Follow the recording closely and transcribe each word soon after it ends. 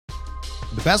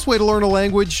The best way to learn a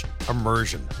language?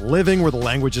 Immersion. Living where the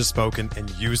language is spoken and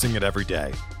using it every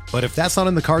day. But if that's not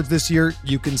in the cards this year,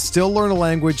 you can still learn a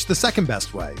language the second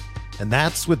best way, and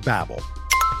that's with Babbel.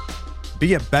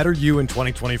 Be a better you in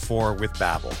 2024 with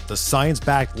Babbel, the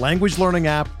science-backed language learning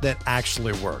app that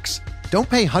actually works. Don't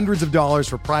pay hundreds of dollars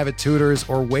for private tutors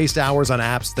or waste hours on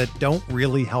apps that don't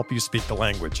really help you speak the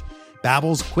language.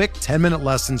 Babbel's quick 10-minute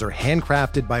lessons are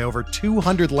handcrafted by over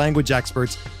 200 language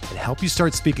experts and help you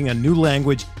start speaking a new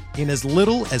language in as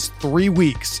little as 3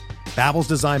 weeks. Babbel's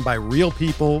designed by real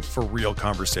people for real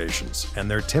conversations,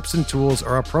 and their tips and tools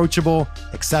are approachable,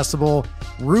 accessible,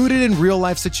 rooted in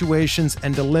real-life situations,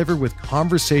 and delivered with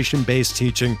conversation-based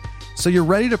teaching, so you're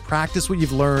ready to practice what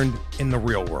you've learned in the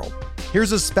real world.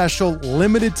 Here's a special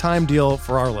limited-time deal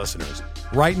for our listeners.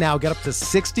 Right now, get up to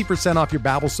 60% off your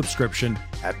Babbel subscription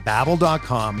at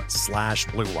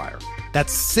babbel.com/Blue Wire.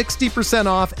 That's 60%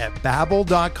 off at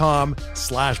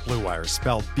babbel.com/Blue Wire,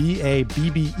 spelled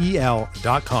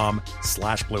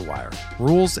BABBEL.com/Blue Wire.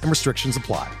 Rules and restrictions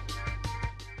apply.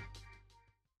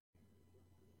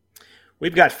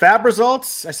 We've got Fab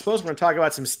results. I suppose we're going to talk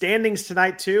about some standings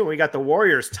tonight, too. We got the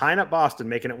Warriors tying up Boston,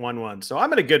 making it 1-1. So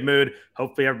I'm in a good mood.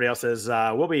 Hopefully everybody else is.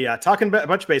 We'll be talking a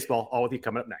bunch of baseball, all with you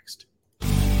coming up next.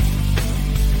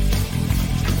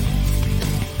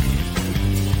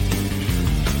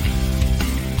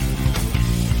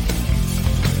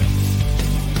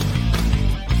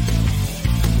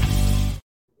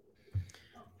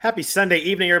 Happy Sunday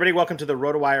evening, everybody. Welcome to the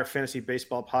RotoWire Fantasy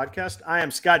Baseball Podcast. I am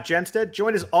Scott Jenstead,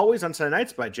 joined as always on Sunday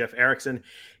nights by Jeff Erickson.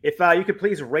 If you could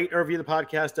please rate or review the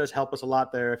podcast, does help us a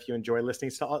lot there. If you enjoy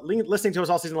listening to us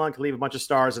all season long, can leave a bunch of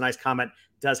stars, a nice comment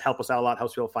does help us out a lot,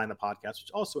 helps people find the podcast, which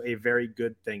is also a very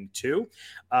good thing too.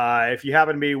 If you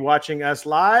happen to be watching us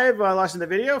live, watching the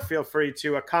video, feel free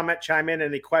to comment, chime in,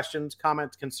 any questions,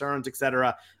 comments, concerns,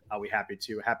 etc. We're happy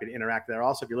to interact there.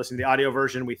 Also, if you're listening to the audio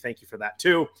version, we thank you for that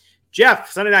too. Jeff,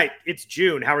 Sunday night, it's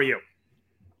June. How are you?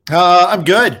 I'm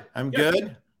good. I'm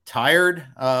good. Tired.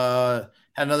 Had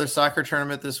another soccer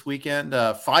tournament this weekend.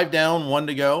 5 down, 1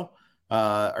 to go.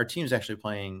 Our team's actually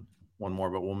playing one more,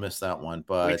 but we'll miss that one.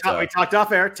 But we talked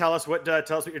off air. Tell us what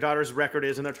your daughter's record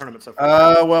is in their tournament so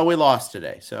far. Well, we lost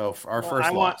today, so our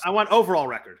first loss. I want overall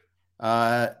record.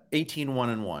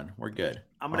 18-1-1. We're good.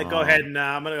 I'm gonna go ahead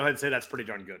and say that's pretty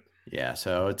darn good. Yeah,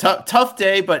 so tough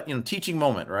day, but teaching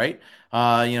moment, right?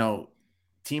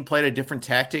 Team played a different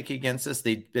tactic against us.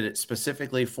 They did it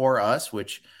specifically for us,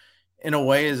 which in a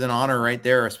way is an honor right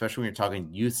there, especially when you're talking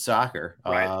youth soccer.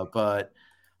 Right. It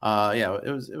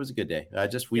was a good day.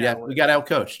 We got out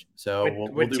coached, so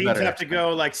we'll do teams better. Have to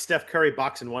go like Steph Curry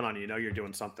boxing one on you. You're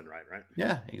doing something right?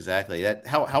 Yeah, exactly.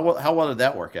 How well did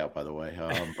that work out, by the way?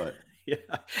 But yeah.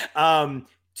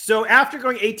 So after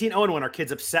going 18-0-1, are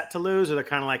kids upset to lose, or they're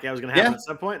kind of like, I was going to happen at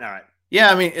some point? All right.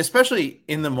 Yeah, I mean, especially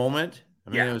in the moment.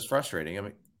 It was frustrating. I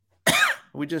mean,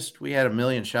 we had a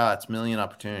million shots, million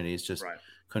opportunities, just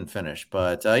couldn't finish.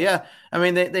 But they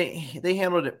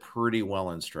handled it pretty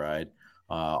well in stride,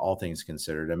 all things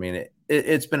considered. I mean,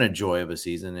 it's been a joy of a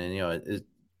season, and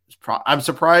I'm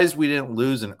surprised we didn't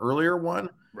lose an earlier one.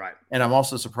 Right. And I'm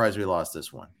also surprised we lost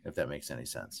this one, if that makes any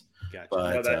sense. Gotcha.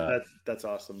 But, that's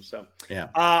awesome. So, yeah.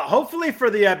 Hopefully for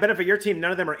the benefit of your team,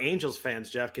 none of them are Angels fans,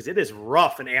 Jeff, because it is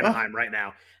rough in Anaheim right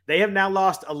now. They have now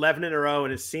lost 11 in a row,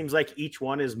 and it seems like each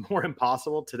one is more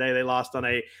impossible. Today they lost on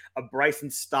a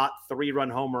Bryson Stott 3-run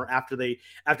homer after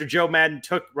Joe Madden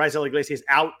took Raisel Iglesias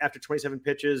out after 27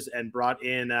 pitches and brought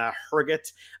in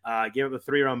Herget, gave up a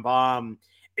 3-run bomb.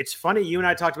 It's funny, you and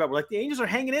I talked about, we're like, the Angels are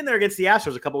hanging in there against the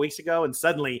Astros a couple weeks ago, and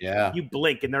suddenly you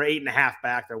blink, and they're 8.5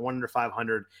 back. They're 1 under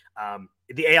 500.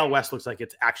 The AL West looks like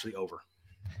it's actually over.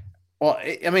 Well,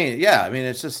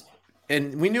 it's just –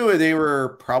 and we knew they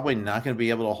were probably not going to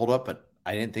be able to hold up, but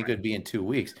I didn't think it would be in 2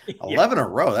 weeks. 11 in a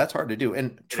row, that's hard to do.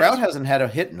 And Trout hasn't had a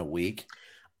hit in a week.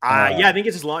 I think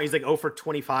it's as long. He's like 0 for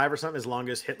 25 or something, his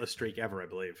longest hitless streak ever, I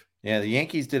believe. Yeah, the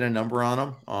Yankees did a number on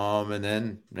him, and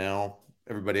then now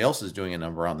everybody else is doing a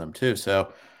number on them too.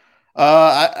 So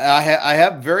I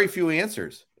have very few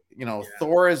answers.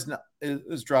 Thor is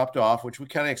dropped off, which we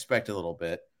kind of expect a little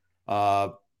bit.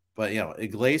 But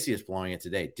Iglesias blowing it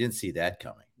today, didn't see that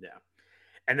coming. Yeah.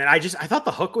 And then I thought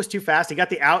the hook was too fast. He got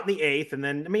the out in the 8th. And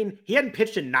then, he hadn't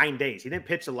pitched in 9 days. He didn't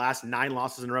pitch the last 9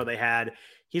 losses in a row they had.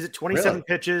 He's at 27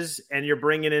 pitches, and you're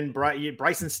bringing in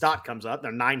Bryson Stott comes up.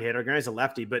 They're 9-hitter. Guy's a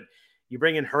lefty, but you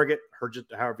bring in Herget,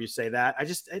 however you say that.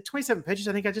 At 27 pitches,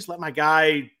 I think I just let my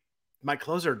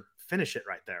closer finish it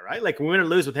right there, right? Like we win or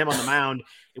lose with him on the mound.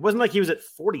 It wasn't like he was at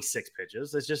 46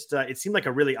 pitches. It's just, it seemed like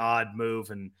a really odd move,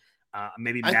 and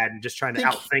maybe Madden just trying to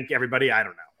outthink everybody. I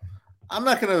don't know. I'm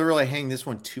not going to really hang this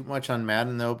one too much on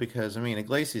Madden, though, because, I mean,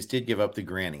 Iglesias did give up the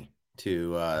granny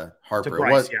to Harper. To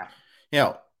Bryce,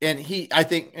 And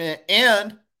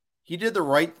he did the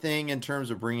right thing in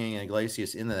terms of bringing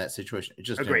Iglesias into that situation. It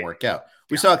just didn't work out.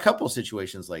 We saw a couple of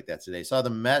situations like that today. Saw the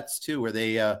Mets, too, where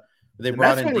they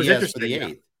brought in Diaz for the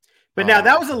 8th. But now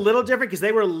that was a little different because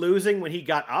they were losing when he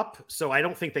got up. So I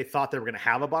don't think they thought they were going to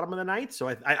have a bottom of the 9th.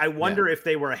 So I wonder if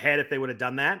they were ahead, if they would have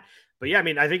done that. But yeah, I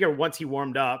mean, I think once he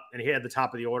warmed up and he had the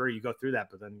top of the order, you go through that.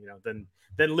 But then,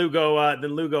 then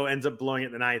Lugo ends up blowing it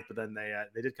in the 9th. But then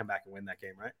they did come back and win that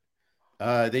game, right?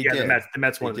 They did. The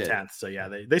Mets won in the 10th. So yeah,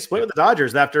 they split with the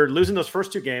Dodgers after losing those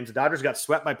first 2 games. The Dodgers got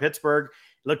swept by Pittsburgh.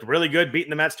 It looked really good, beating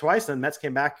the Mets twice. And the Mets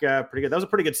came back pretty good. That was a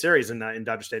pretty good series in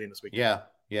Dodger Stadium this week. Yeah,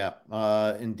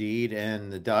 indeed.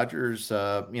 And the Dodgers,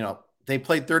 they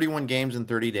played 31 games in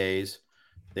 30 days.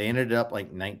 They ended up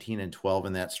like 19-12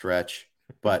 in that stretch,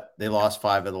 but they lost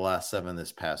 5 of the last 7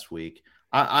 this past week.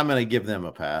 I'm going to give them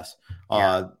a pass.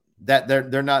 That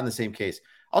they're not in the same case.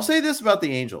 I'll say this about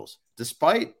the Angels: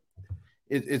 despite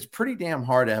it's pretty damn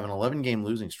hard to have an 11-game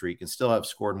losing streak and still have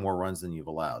scored more runs than you've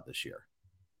allowed this year.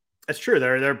 That's true.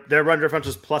 Their run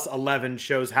differentials plus 11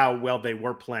 shows how well they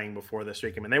were playing before this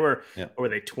streak. I mean, they were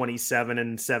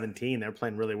 27-17. They're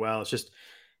playing really well.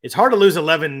 It's hard to lose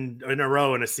 11 in a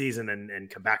row in a season and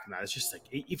come back from that. It's just like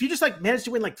if you just like manage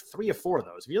to win like 3 or 4 of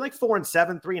those, if you're like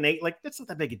 4-7, 3-8, like that's not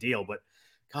that big a deal. But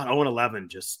God, 0-11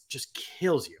 just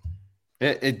kills you.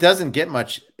 It doesn't get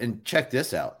much. And check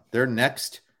this out: their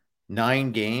next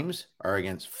 9 games are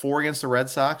 4 against the Red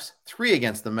Sox, 3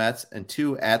 against the Mets, and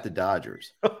 2 at the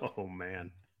Dodgers. Oh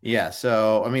man. Yeah.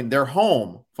 So, I mean, they're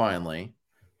home finally,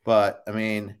 but I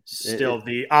mean, still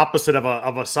the opposite of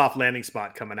a soft landing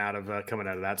spot coming out of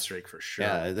that streak for sure.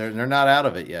 Yeah. They're not out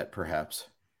of it yet, perhaps.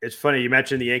 It's funny. You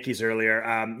mentioned the Yankees earlier.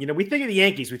 We think of the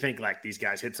Yankees. We think like these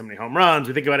guys hit so many home runs.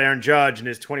 We think about Aaron Judge and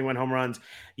his 21 home runs.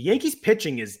 The Yankees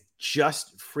pitching is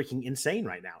just freaking insane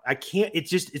right now.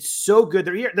 It's so good.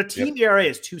 Their team ERA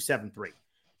is 2.73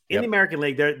 in the American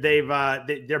League.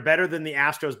 They're better than the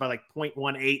Astros by like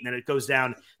 0.18, and then it goes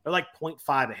down. They're like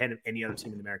 0.5 ahead of any other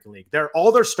team in the American League. They're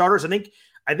all their starters.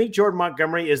 I think Jordan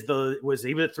Montgomery he was at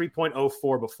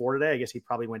 3.04 before today. I guess he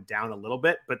probably went down a little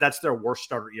bit, but that's their worst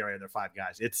starter ERA of their 5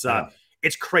 guys.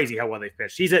 It's crazy how well they've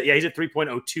pitched. He's at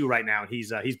 3.02 right now, and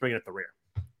he's bringing it the rear.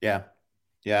 Yeah.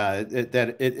 Yeah,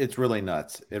 it's really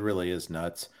nuts. It really is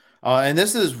nuts. And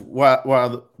this is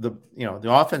while the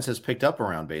offense has picked up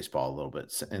around baseball a little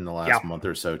bit in the last month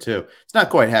or so too. It's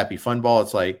not quite happy fun ball.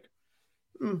 It's like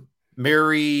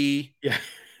merry,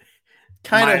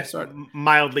 kind of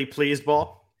mildly pleased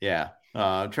ball. Yeah,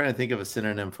 I'm trying to think of a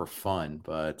synonym for fun,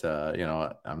 but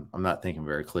I'm not thinking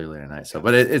very clearly tonight. So,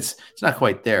 but it's not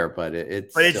quite there, but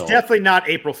it's definitely not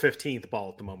April 15th ball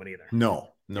at the moment either.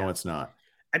 No, it's not.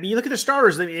 I mean, you look at the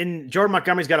starters. Jordan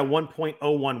Montgomery's got a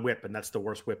 1.01 whip, and that's the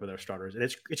worst whip of their starters. And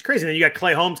it's crazy. And then you got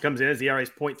Clay Holmes comes in, his ERA is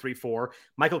 0.34.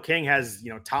 Michael King has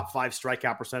top 5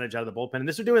 strikeout percentage out of the bullpen. And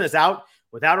they're doing this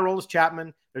without Aroldis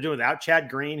Chapman. They're doing without Chad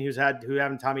Green, who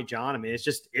having Tommy John. I mean,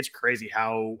 it's crazy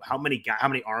how many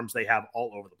arms they have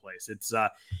all over the place.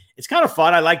 It's kind of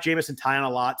fun. I like Jameson Taillon a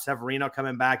lot. Severino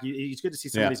coming back. It's good to see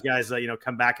some of these guys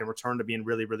come back and return to being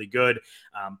really, really good.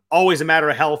 Always a matter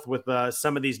of health with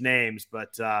some of these names,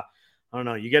 but I don't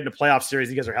know. You get into playoff series,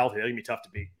 you guys are healthy. They're gonna be tough to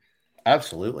beat.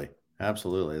 Absolutely.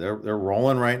 They're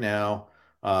rolling right now.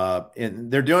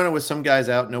 And they're doing it with some guys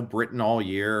out. No Britton all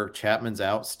year. Chapman's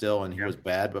out still, and he was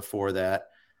bad before that.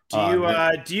 Do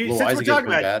you since we're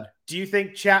talking about, do you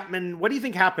think Chapman? What do you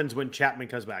think happens when Chapman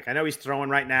comes back? I know he's throwing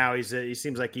right now. He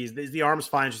seems like the arm's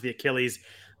fine, just the Achilles.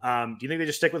 Do you think they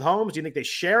just stick with Holmes? Do you think they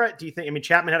share it? Do you think? I mean,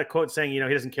 Chapman had a quote saying, he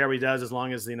doesn't care what he does as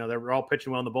long as they're all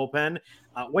pitching well in the bullpen.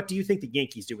 What do you think the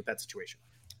Yankees do with that situation?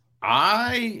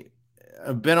 I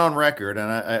have been on record, and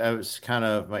I was kind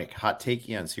of like hot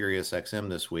takey on Sirius XM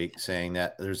this week, saying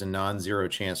that there's a non-zero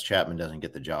chance Chapman doesn't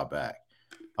get the job back.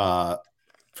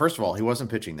 First of all, he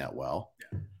wasn't pitching that well.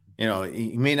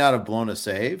 He may not have blown a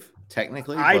save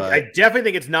technically. I definitely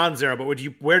think it's non-zero, but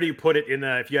where do you put it in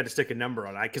if you had to stick a number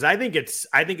on it? Because I think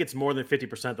it's more than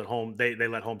 50% that they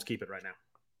let Holmes keep it right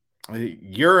now.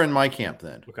 You're in my camp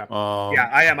then. Okay. Yeah,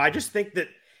 I am. I just think that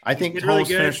I think Holmes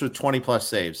finished with 20 plus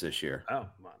saves this year. Oh,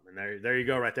 and there you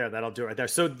go right there. That'll do it right there.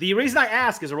 So the reason I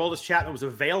ask is Aroldis Chapman was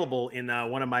available in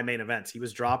one of my main events. He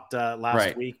was dropped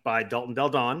last week by Dalton Del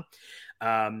Don.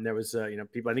 There was,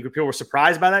 people were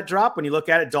surprised by that drop. When you look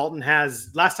at it, Dalton has,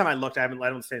 last time I looked, I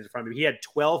don't stand in front of me. He had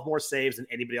 12 more saves than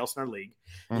anybody else in our league.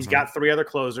 Mm-hmm. He's got 3 other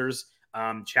closers.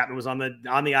 Chapman was on the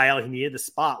IL. He needed the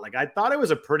spot. Like, I thought it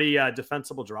was a pretty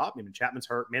defensible drop. I mean, Chapman's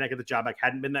hurt, may not get the job back,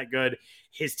 hadn't been that good.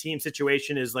 His team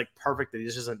situation is like perfect that he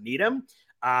just doesn't need him.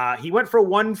 He went for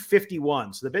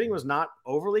 151. So the bidding was not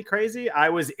overly crazy. I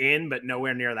was in, but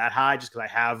nowhere near that high just because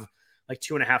I have like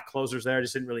 2.5 closers there. I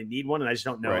just didn't really need one. And I just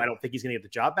don't know. Right. I don't think he's going to get the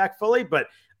job back fully, but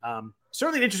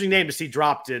certainly an interesting name to see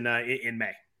dropped in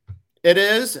May. It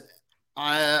is.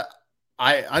 I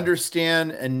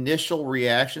understand initial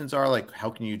reactions are like,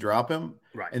 how can you drop him?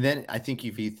 Right. And then I think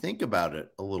if you think about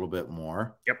it a little bit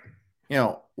more, yep.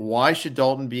 Why should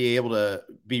Dalton be able to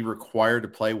be required to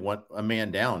play a man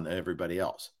down to everybody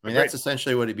else? I mean, that's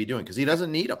essentially what he'd be doing because he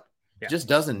doesn't need him. Yeah. He just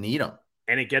doesn't need him.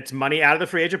 And it gets money out of the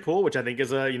free agent pool, which I think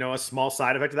is a small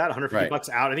side effect of that. $150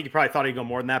 out. I think he probably thought he'd go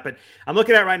more than that, but I'm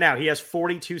looking at it right now. He has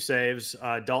 42 saves.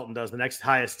 Dalton does. The next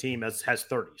highest team has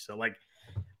 30. So like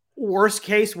worst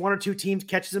case, 1 or 2 teams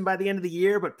catches him by the end of the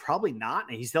year, but probably not.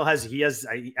 And he still has,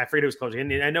 I forget who's closing.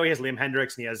 And I know he has Liam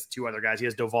Hendricks and he has 2 other guys. He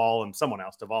has Doval and someone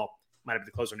else. Doval might not be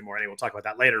the closer anymore. Anyway, we'll talk about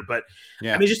that later. But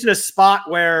yeah, I mean, just in a spot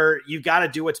where you got to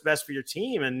do what's best for your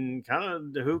team, and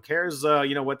kind of who cares,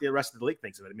 what the rest of the league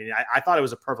thinks of it. I mean, I thought it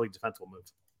was a perfectly defensible move.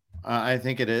 I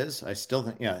think it is. I still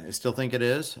think it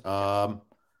is.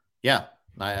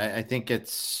 I think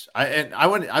it's. I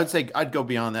would say I'd go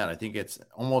beyond that. I think it's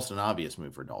almost an obvious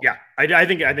move for Dalton. Yeah, I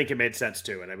think it made sense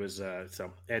too, and it was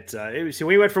so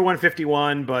we went for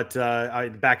 151, but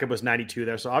the backup was 92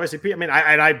 there. So obviously, I mean,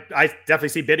 I definitely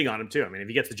see bidding on him too. I mean, if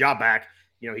he gets the job back,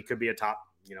 he could be a top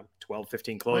 12,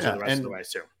 15 closer the rest of the way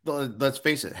too. Let's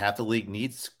face it, half the league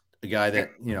needs a guy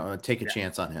that take a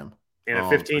chance on him. In a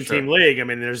 15-team league, I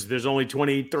mean, there's only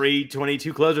 23,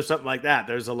 22 closers, something like that.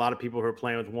 There's a lot of people who are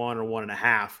playing with 1 or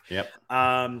 1.5. Yep.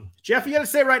 Jeff, you got to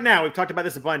say right now, we've talked about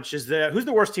this a bunch. Who's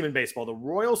the worst team in baseball, the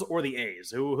Royals or the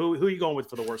A's? Who are you going with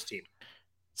for the worst team?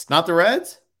 It's not the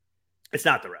Reds? It's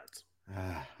not the Reds.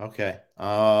 Okay.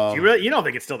 You don't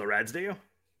think it's still the Reds, do you?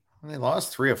 They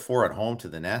lost 3 or 4 at home to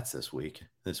the Nats this weekend.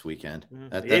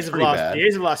 The A's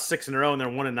have lost 6 in a row, and they're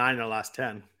 1-9 in their last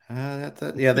 10.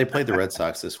 They played the Red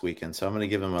Sox this weekend, so I'm going to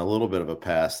give them a little bit of a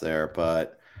pass there.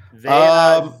 But the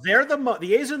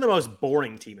A's are the most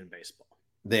boring team in baseball.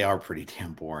 They are pretty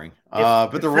damn boring.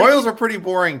 But the Royals are pretty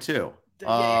boring too.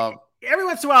 Every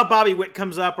once in a while, Bobby Witt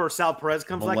comes up or Sal Perez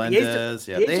comes. Melendez,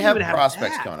 they have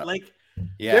prospects coming up.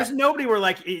 There's nobody where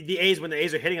when the A's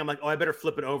are hitting, I'm like, oh, I better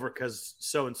flip it over because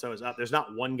so and so is up. There's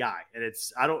not one guy, and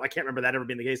I can't remember that ever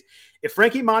being the case. If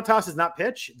Frankie Montas does not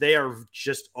pitch, they are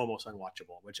just almost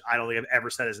unwatchable, which I don't think I've ever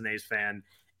said as an A's fan.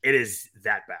 It is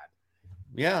that bad.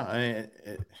 Yeah, I mean,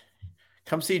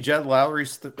 come see Jed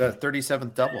Lowry's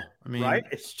 37th double. I mean, right?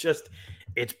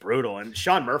 It's brutal, and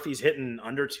Sean Murphy's hitting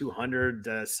under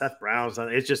 200. Seth Brown's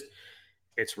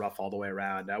it's rough all the way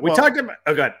around. We talked about.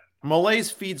 Oh, good. Malaise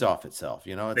feeds off itself.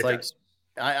 It's like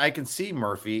I can see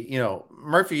Murphy.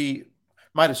 Murphy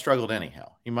might have struggled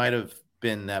anyhow. He might have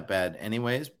been that bad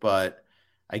anyways. But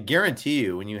I guarantee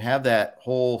you, when you have that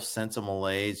whole sense of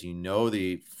malaise,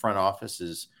 the front office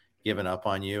is giving up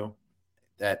on you.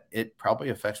 That it probably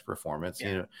affects performance.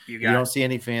 Yeah, you don't see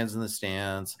any fans in the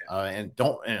stands, and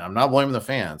I'm not blaming the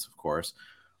fans, of course.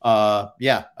 I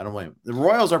don't blame them. The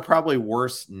Royals are probably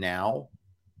worse now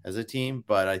as a team,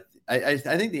 but I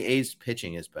think the A's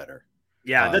pitching is better.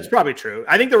 Yeah, that's probably true.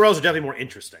 I think the Royals are definitely more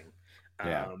interesting.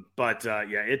 But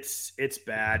it's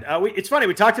bad. It's funny.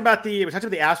 We talked about the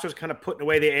Astros kind of putting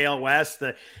away the AL West.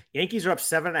 The Yankees are up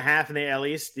 7.5 in the AL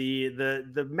East.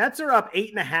 The Mets are up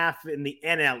 8.5 in the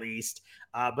NL East.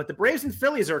 But the Braves and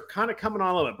Phillies are kind of coming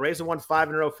on a little bit. Braves have won 5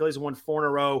 in a row. Phillies have won 4 in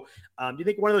a row. Do you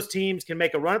think one of those teams can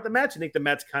make a run at the Mets? Do you think the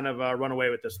Mets kind of run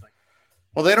away with this thing?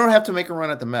 Well, they don't have to make a run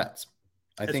at the Mets.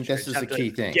 I think this is the key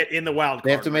thing. Get in the wild card.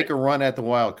 They have to make a run at the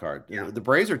wild card. Yeah. The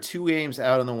Braves are 2 games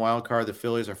out in the wild card. The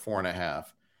Phillies are 4.5.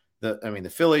 The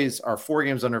Phillies are 4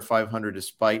 games under 500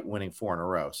 despite winning 4 in a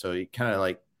row. So you kind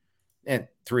of and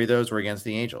 3 of those were against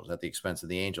the Angels at the expense of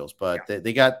the Angels. But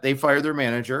they fired their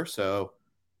manager. So,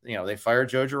 they fired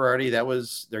Joe Girardi.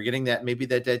 They're getting maybe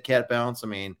that dead cat bounce. I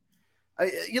mean,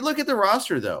 you look at the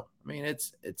roster though. I mean,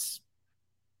 it's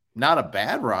not a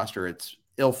bad roster. It's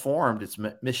ill-formed. It's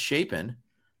misshapen,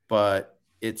 but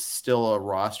it's still a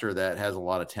roster that has a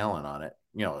lot of talent on it.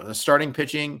 The starting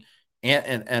pitching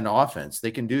and offense,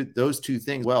 they can do those 2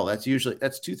 things well. That's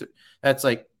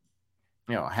like,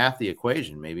 half the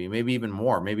equation, maybe even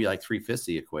more, maybe like 3/5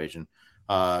 the equation,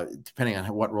 depending on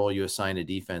what role you assign to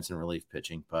defense and relief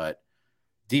pitching. But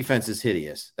defense is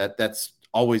hideous. That's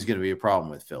always going to be a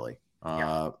problem with Philly.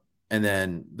 And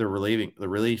then the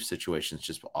relief situation is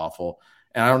just awful.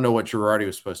 And I don't know what Girardi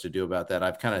was supposed to do about that.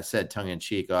 I've kind of said tongue in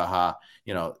cheek, aha,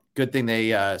 good thing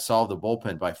they solved the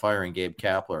bullpen by firing Gabe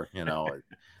Kapler.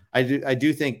 I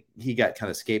do think he got kind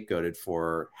of scapegoated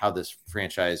for how this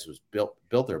franchise was built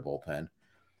their bullpen.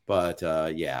 But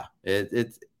I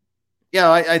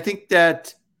think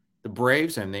that the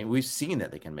Braves, we've seen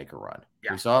that they can make a run.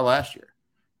 Yeah. We saw it last year.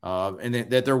 And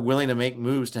that they're willing to make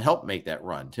moves to help make that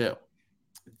run too.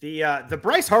 The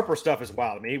Bryce Harper stuff is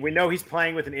wild. I mean, we know he's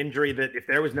playing with an injury that if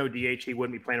there was no DH, he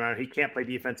wouldn't be playing around. He can't play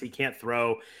defense. He can't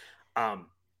throw.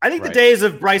 I think the days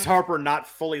of Bryce Harper not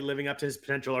fully living up to his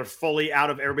potential are fully out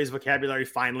of everybody's vocabulary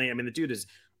finally. I mean, the dude is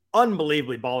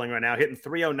unbelievably balling right now, hitting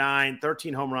 309,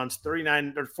 13 home runs, 40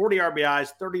 RBIs,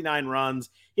 39 runs.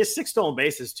 He has 6 stolen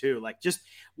bases too. Like just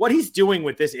what he's doing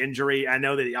with this injury. I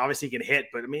know that he obviously can hit,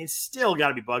 but I mean, he's still got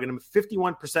to be bugging him.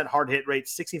 51% hard hit rate,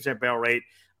 16% barrel rate.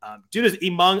 Dude is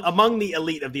among the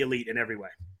elite of the elite in every way.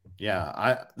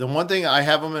 Yeah. The one thing I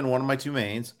have him in one of my 2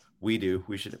 mains. We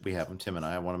have him, Tim and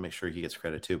I want to make sure he gets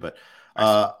credit too, but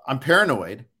I'm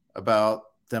paranoid about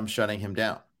them shutting him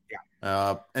down.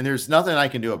 Yeah. And there's nothing I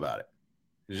can do about it.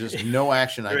 There's just no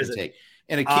action I can take.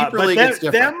 And a keeper league is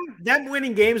different. Them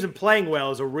winning games and playing well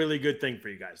is a really good thing for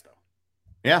you guys though.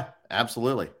 Yeah,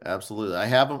 absolutely. Absolutely. I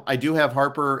have him. I do have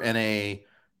Harper in a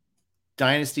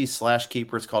dynasty /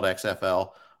 keeper. It's called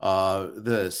XFL.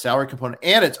 The salary component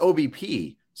and it's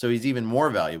OBP. So he's even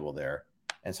more valuable there.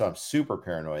 And so I'm super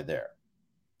paranoid there.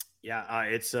 Yeah,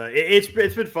 it's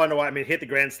been fun to watch. I mean, hit the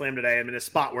grand slam today. I mean, a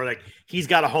spot where like he's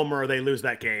got a homer or they lose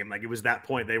that game. Like it was that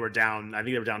point they were down. I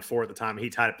think they were down 4 at the time. He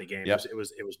tied up the game. Yep. It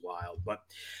was wild. But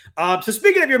so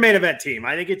speaking of your main event team,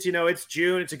 I think it's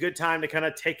June. It's a good time to kind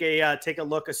of take a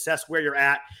look, assess where you're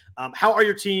at. How are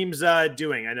your teams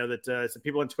doing? I know that some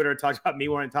people on Twitter talked about me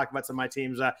wanting to talk about some of my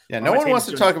teams. No one wants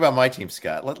to talk about my team,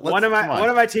 Scott. One of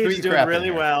my teams is doing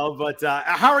really well. But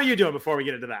how are you doing before we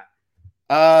get into that?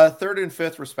 3rd and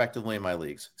 5th, respectively, in my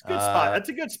leagues. It's a good spot. That's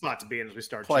a good spot to be in as we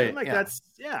start. Play,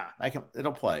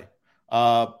 it'll play.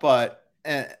 But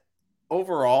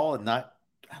overall, I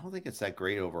don't think it's that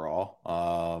great overall.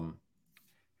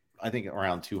 I think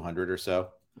around 200 or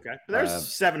so. Okay, so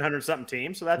there's 700 something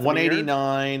teams, so that's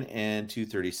 189 and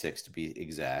 236 to be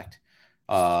exact.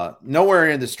 Nowhere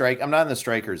in the strike. I'm not in the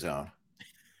striker zone.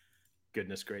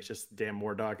 Goodness gracious, damn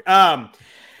war dog.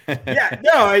 Yeah,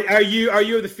 no. Are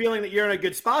you the feeling that you're in a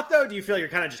good spot though? Do you feel like you're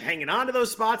kind of just hanging on to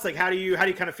those spots? Like how do you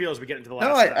kind of feel as we get into the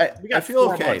last? I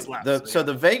feel okay. So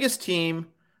the Vegas team,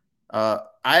 I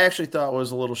actually thought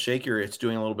was a little shakier. It's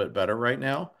doing a little bit better right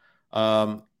now.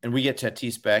 And we get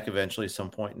Tatis back eventually at some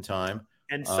point in time.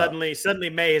 And suddenly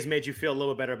May has made you feel a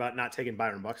little better about not taking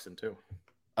Byron Buxton too.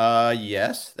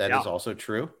 Yes, that is also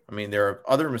true. I mean, there are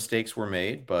other mistakes were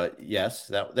made, but yes,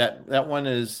 that one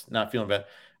is not feeling bad.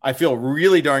 I feel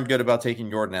really darn good about taking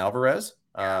Jordan Alvarez.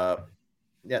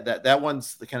 That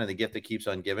one's kind of the gift that keeps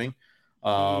on giving.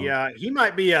 He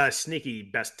might be a sneaky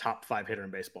best top 5 hitter in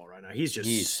baseball right now.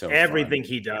 He's so everything fun.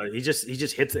 He does. He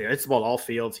just hits the ball all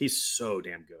fields. He's so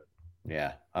damn good.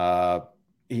 Yeah.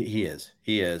 He is.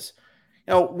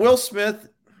 Will Smith,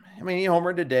 I mean, he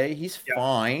homered today. He's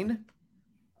fine.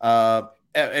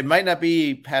 It might not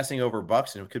be passing over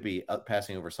Buxton. It could be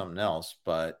passing over something else,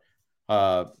 but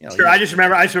sure. I just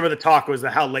remember the talk was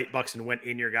how late Buxton went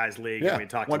in your guys' league. Yeah, we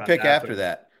talked one about pick that, after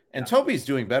that. And Toby's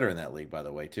doing better in that league, by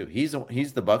the way, too. He's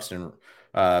the Buxton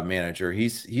manager.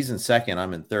 He's in 2nd.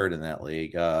 I'm in 3rd in that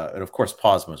league. And of course,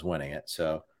 Posma's winning it.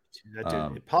 So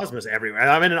Posma's everywhere.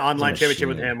 I'm in an online championship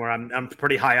with him where I'm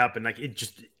pretty high up, and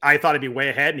I thought he'd be way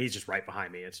ahead, and he's just right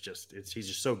behind me. He's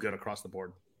just so good across the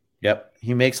board. Yep,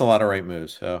 he makes a lot of right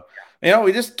moves. So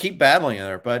we just keep battling in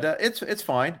there, but it's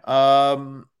fine.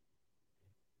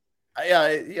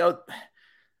 It's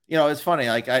funny.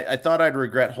 Like I thought I'd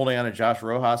regret holding on to Josh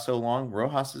Rojas so long.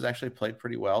 Rojas has actually played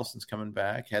pretty well since coming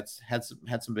back. Had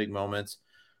some big moments.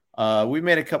 We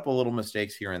made a couple little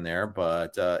mistakes here and there,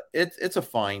 but it's a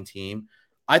fine team.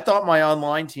 I thought my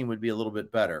online team would be a little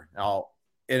bit better.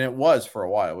 And it was for a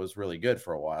while. It was really good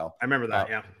for a while. I remember that.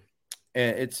 Yeah.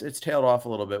 And it's tailed off a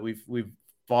little bit. We've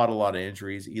fought a lot of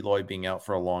injuries. Eloy being out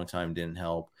for a long time didn't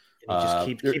help. He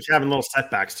just keeps having little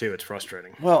setbacks too. It's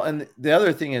frustrating. Well, and the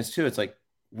other thing is too, it's like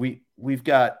we've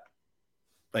got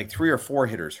like 3 or 4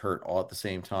 hitters hurt all at the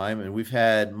same time, and we've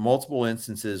had multiple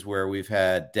instances where we've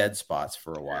had dead spots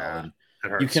for a while.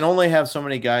 And you can only have so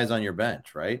many guys on your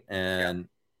bench, right? And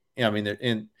I mean,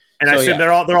 I assume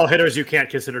they're all hitters you can't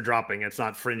consider dropping. It's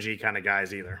not fringy kind of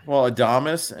guys either. Well,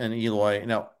 Adames and Eloy.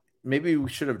 Maybe we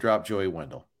should have dropped Joey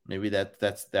Wendell. Maybe that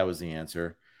was the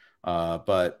answer.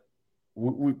 But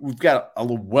we've got a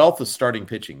wealth of starting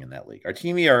pitching in that league. Our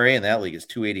team ERA in that league is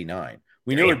 2.89.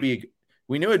 We knew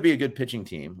We knew it'd be a good pitching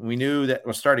team. We knew that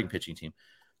was starting pitching team.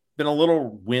 Been a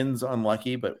little wins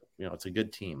unlucky, but it's a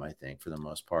good team, I think, for the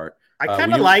most part. I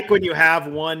kind of like when you have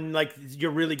one, like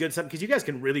you're really good something, because you guys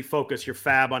can really focus your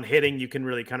fab on hitting. You can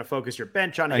really kind of focus your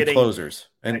bench on hitting. Closers.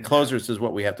 And closers is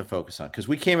what we have to focus on, because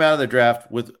we came out of the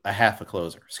draft with a half a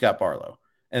closer, Scott Barlow,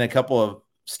 and a couple of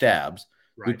stabs.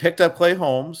 Right. We picked up Clay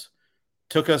Holmes.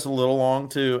 Took us a little long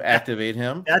to activate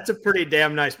him. That's a pretty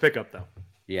damn nice pickup, though.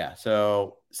 Yeah.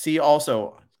 So,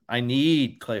 also, I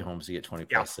need Clay Holmes to get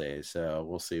 20+ saves, so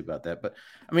we'll see about that. But,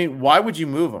 I mean, why would you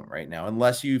move him right now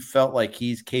unless you felt like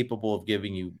he's capable of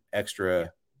giving you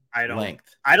extra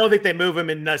length? I don't think they move him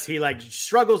unless he,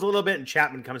 struggles a little bit and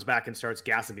Chapman comes back and starts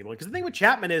gassing people. Because the thing with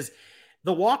Chapman is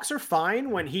the walks are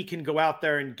fine when he can go out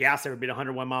there and gas everybody at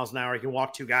 101 miles an hour. He can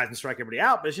walk two guys and strike everybody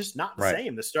out, but it's just not the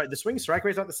same. The swing strike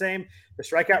rate's not the same. The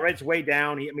strikeout rate's way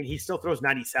down. He still throws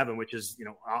 97, which is,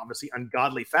 obviously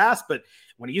ungodly fast, but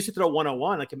when he used to throw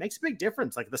 101, it makes a big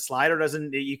difference. The slider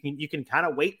doesn't, you can kind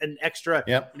of wait an extra,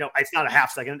 it's not a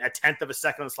half second, a tenth of a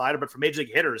second on the slider, but for major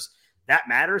league hitters, that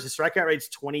matters. His strikeout rate's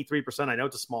 23%. I know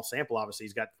it's a small sample. Obviously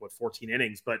he's got 14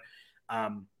 innings, but,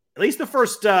 at least the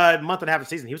first month and a half of the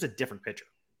season, he was a different pitcher.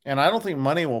 And I don't think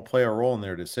money will play a role in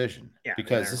their decision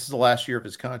because this is the last year of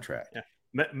his contract.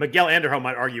 Yeah. Miguel Andujar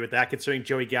might argue with that, considering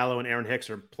Joey Gallo and Aaron Hicks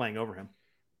are playing over him.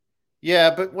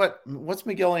 Yeah, but what's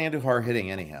Miguel Andujar hitting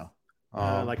anyhow?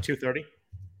 230.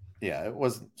 Yeah, it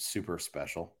wasn't super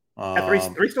special.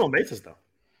 Three stolen bases, though.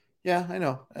 Yeah, I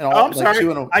know. I'm sorry.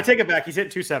 I take it back. He's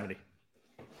hitting 270.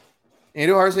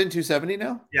 Andujar's hitting 270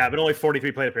 now? Yeah, but only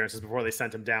 43 plate appearances before they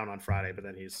sent him down on Friday, but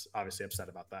then he's obviously upset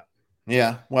about that.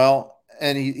 Yeah, well,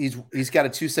 and he's got a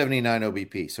 279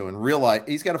 OBP. So in real life,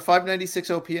 he's got a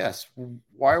 596 OPS.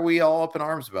 Why are we all up in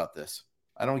arms about this?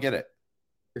 I don't get it.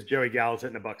 Because Joey Gallo's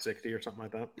hitting $160 or something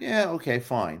like that. Yeah, okay,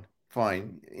 fine.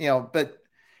 But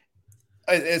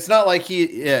it's not like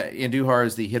Andujar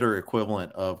is the hitter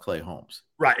equivalent of Clay Holmes.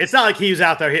 Right. It's not like he was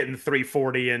out there hitting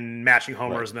 340 and matching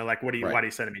homers, and they're like, why are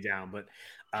you sending me down? But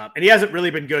and he hasn't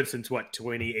really been good since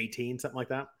 2018, something like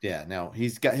that. Yeah. Now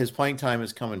he's got his playing time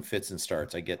has come in fits and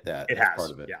starts. I get that. That's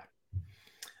part of it.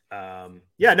 Yeah.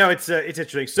 It's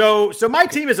interesting. So my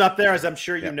team is up there, as I'm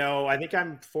sure you know. I think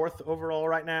I'm 4th overall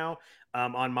right now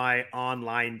on my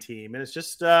online team, and it's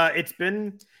just it's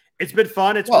been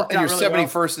fun. It's and you're really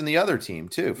 71st in the other team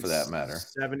too, for that matter.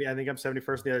 70. I think I'm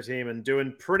 71st in the other team and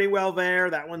doing pretty well there.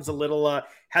 That one's a little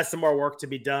has some more work to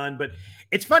be done, but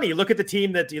it's funny. You look at the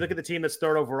team that's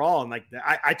 3rd overall, and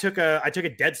I took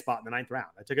a dead spot in the 9th round.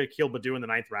 I took Akil Baddoo in the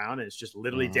 9th round, and it's just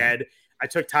literally dead. I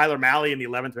took Tyler Mahle in the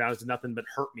 11th round. It's nothing but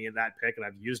hurt me in that pick, and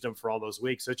I've used him for all those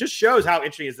weeks. So it just shows how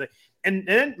interesting it is. And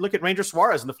then look at Ranger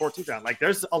Suarez in the 14th round.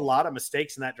 There's a lot of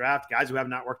mistakes in that draft, guys who have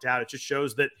not worked out. It just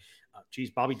shows that.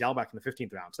 Bobby Dalbec in the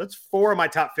 15th round. So that's 4 of my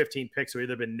top 15 picks have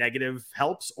either been negative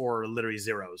helps or literally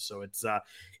zeros. So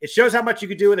it shows how much you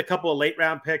could do with a couple of late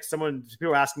round picks.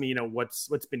 People ask me, what's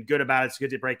been good about it. It's good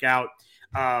to break out.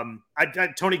 I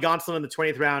had Tony Gonsolin in the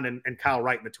 20th round and Kyle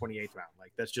Wright in the 28th round.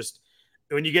 That's just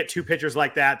when you get two pitchers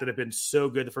like that have been so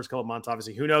good the first couple of months.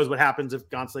 Obviously, who knows what happens if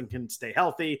Gonsolin can stay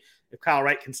healthy, if Kyle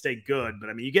Wright can stay good.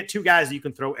 But you get two guys that you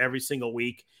can throw every single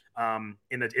week.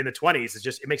 In the 20s,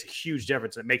 it makes a huge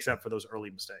difference. It makes up for those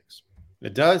early mistakes.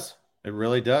 It does. It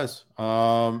really does.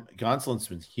 Gonsolin's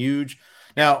been huge.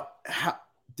 Now,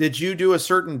 did you do a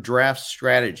certain draft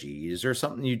strategy? Is there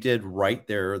something you did right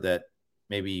there that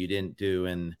maybe you didn't do?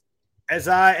 And as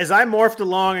I morphed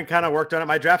along and kind of worked on it,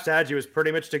 my draft strategy was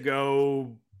pretty much to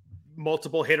go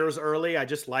multiple hitters early. I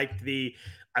just liked the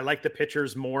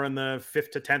pitchers more in the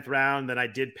 5th to 10th round than I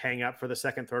did paying up for the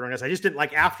 2nd, 3rd round. I just didn't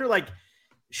after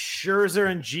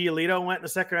Scherzer and Giolito went in the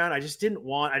 2nd round. I didn't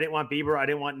want Bieber. I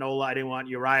didn't want Nola. I didn't want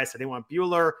Urias. I didn't want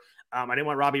Buehler. I didn't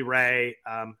want Robbie Ray.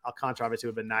 Alcantara obviously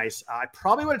would have been nice. I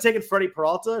probably would have taken Freddie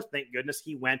Peralta. Thank goodness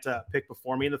he went a pick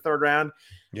before me in the 3rd round.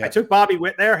 Yeah. I took Bobby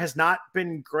Witt there. Has not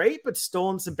been great, but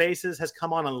stolen some bases. Has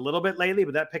come on a little bit lately,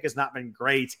 but that pick has not been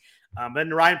great. Then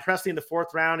Ryan Presley in the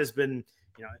 4th round has been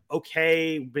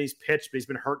okay, but he's pitched, but he's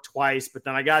been hurt twice. But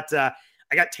then I got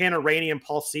Tanner Rainey and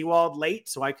Paul Sewald late,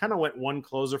 so I kind of went one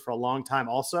closer for a long time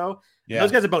also. Yeah.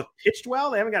 Those guys have both pitched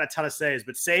well. They haven't got a ton of saves,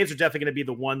 but saves are definitely going to be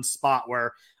the one spot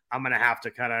where I'm going to have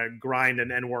to kind of grind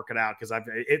and work it out because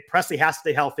Presley has to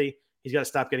stay healthy. He's got to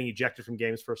stop getting ejected from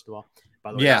games, first of all.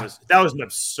 By the way, that was an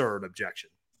absurd objection.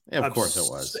 Yeah, of course it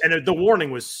was. And the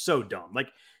warning was so dumb.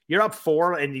 you're up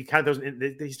 4 and you kind of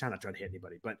he's trying not to hit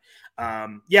anybody, but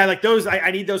yeah, like those, I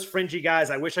need those fringy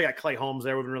guys. I wish I got Clay Holmes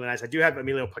there. Would have been really nice. I do have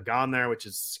Emilio Pagan there, which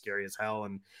is scary as hell.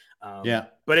 And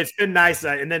but it's been nice.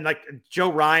 And then like Joe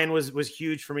Ryan was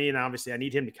huge for me. And obviously I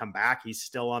need him to come back. He's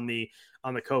still on the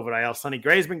COVID IL. Sonny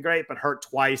Gray's been great, but hurt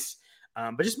twice.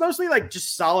 But just mostly like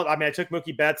just solid. I mean, I took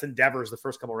Mookie Betts and Devers the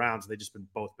first couple of rounds. And they just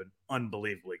both been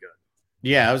unbelievably good.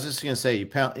 Yeah, I was just going to say, you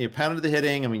pounded the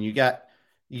hitting. I mean, you got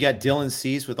Dylan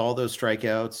Cease with all those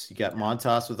strikeouts. You got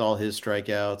Montas with all his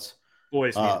strikeouts.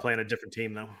 Boys need to play on a different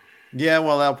team, though. Yeah,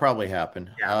 well, that'll probably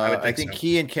happen. Yeah, I think so.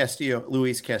 He and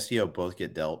Luis Castillo both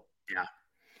get dealt.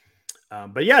 Yeah.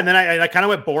 But yeah, and then I kind of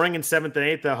went boring in 7th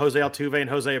and 8th, Jose Altuve and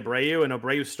Jose Abreu. And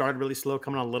Abreu started really slow,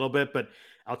 coming on a little bit, but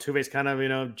Altuve's kind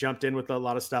of, jumped in with a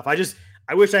lot of stuff. I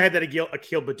wish I had that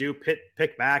Akil Baddoo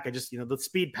pick back. I just, the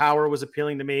speed power was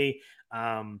appealing to me.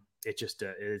 It just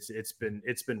it's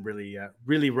been really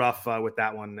really rough with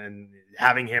that one, and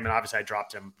having him, and obviously I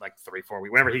dropped him like 3-4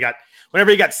 weeks.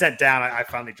 Whenever he got sent down, I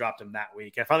finally dropped him that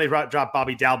week. I finally dropped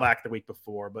Bobby Dalbec the week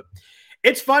before, but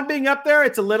it's fun being up there.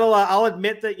 It's a little I'll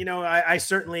admit that I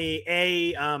certainly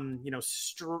I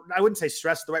wouldn't say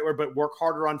stress is the right word, but work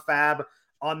harder on Fab.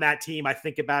 On that team, I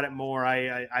think about it more.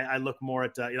 I look more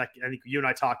at like I think you and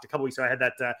I talked a couple weeks ago. I had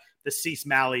that the Cease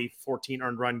Malley 14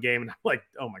 earned run game, and I'm like,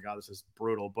 oh my god, this is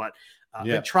brutal. But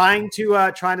trying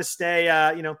to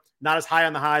stay not as high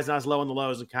on the highs, not as low on the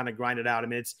lows, and kind of grind it out. I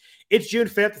mean, it's June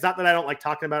 5th. It's not that I don't like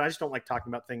talking about it. I just don't like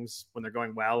talking about things when they're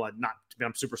going well.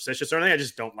 I'm superstitious or anything. I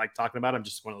just don't like talking about it. I'm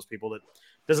just one of those people that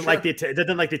doesn't like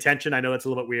the attention. I know that's a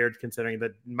little bit weird considering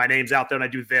that my name's out there and I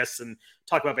do this and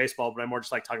talk about baseball, but I more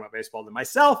just like talking about baseball than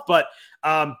myself. But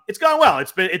it's gone well.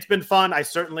 It's been fun. I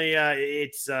certainly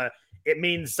it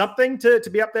means something to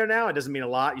be up there now. It doesn't mean a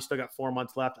lot. You still got 4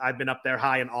 months left. I've been up there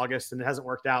high in August and it hasn't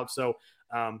worked out. So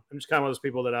I'm just kind of one of those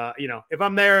people that if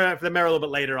I'm there, a little bit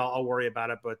later, I'll worry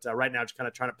about it. But right now, just kind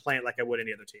of trying to play it like I would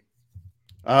any other team.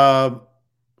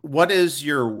 What is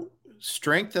your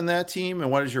strength in that team and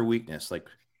what is your weakness? Like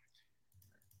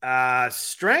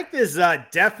strength is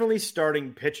definitely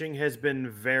starting pitching has been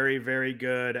very, very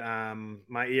good.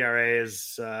 My ERA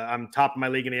is I'm top of my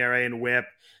league in ERA and WHIP.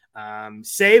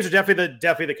 Saves are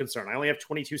definitely the concern. I only have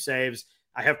 22 saves.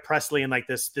 I have Presley and like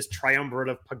this triumvirate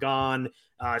of Pagan,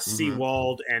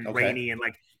 Seawald, and Rainey, and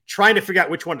like trying to figure out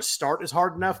which one to start is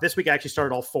hard enough. This week I actually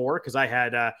started all 4 because I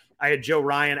had Joe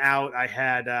Ryan out, I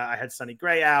had Sonny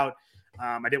Gray out.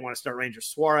 I didn't want to start Ranger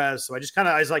Suarez, so I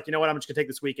was like, you know what, I'm just gonna take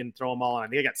this week and throw them all on. I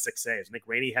think I got 6 saves. I think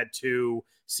Rainey had 2,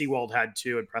 Seawald had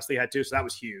 2, and Presley had 2, so that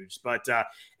was huge. But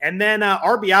and then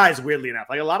RBIs, weirdly enough,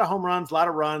 like a lot of home runs, a lot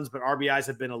of runs, but RBIs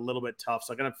have been a little bit tough.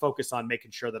 So I'm gonna focus on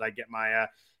making sure that I get my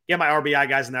RBI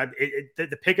guys in there.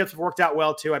 The pickups have worked out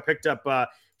well too. I picked up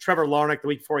Trevor Larnach the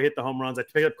week before he hit the home runs. I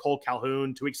picked up Cole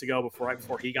Calhoun 2 weeks ago right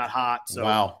before he got hot. So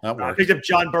wow, that worked. I picked up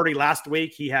John Birdie last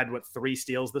week. He had 3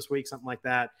 steals this week, something like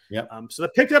that. Yep. So the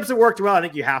pickups have worked well. I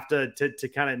think you have to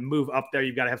kind of move up there.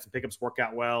 You've got to have some pickups work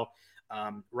out well.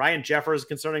 Ryan Jeffers is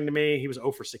concerning to me. He was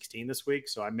 0 for 16 this week,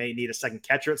 so I may need a second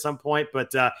catcher at some point.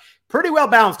 But pretty well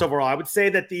balanced overall. I would say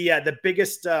that the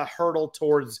biggest hurdle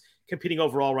towards competing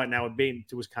overall right now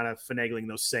was kind of finagling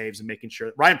those saves and making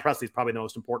sure Ryan Presley is probably the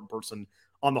most important person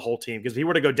on the whole team, because if he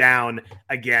were to go down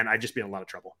again, I'd just be in a lot of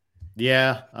trouble.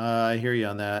 Yeah, I hear you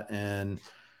on that. And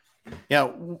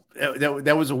yeah,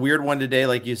 that was a weird one today,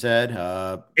 like you said.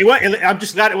 I'm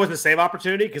just glad it wasn't a save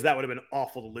opportunity, because that would have been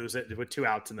awful to lose it with 2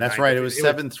 outs in the That's ninth. right. It was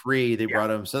 7-3. They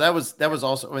brought him. So that was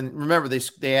also. And remember,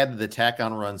 they added the tack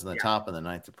on runs in the top of the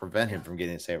ninth to prevent him from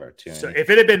getting a save opportunity. So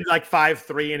if it had been like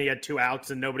 5-3 and he had 2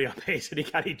 outs and nobody on base and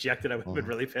he got ejected, I would have been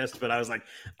really pissed. But I was like,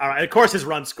 all right. Of course, his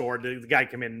run scored. The guy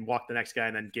came in and walked the next guy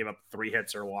and then gave up 3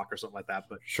 hits or a walk or something like that.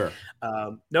 But sure,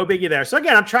 no biggie there. So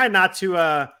again, I'm trying not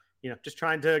to. Just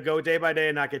trying to go day by day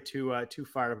and not get too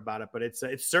fired up about it. But it's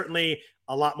certainly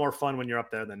a lot more fun when you're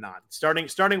up there than not.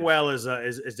 Starting well is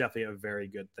definitely a very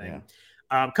good thing.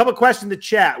 Yeah. Couple of questions in the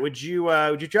chat. Would you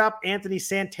drop Anthony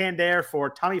Santander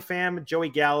for Tommy Pham, Joey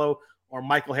Gallo, or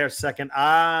Michael Harris second?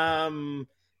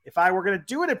 If I were going to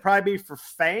do it, it'd probably be for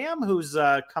Pham, who's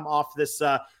come off this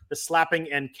the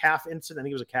slapping and calf incident. I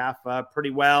think it was a calf pretty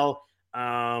well.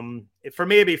 For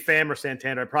me, it'd be Pham or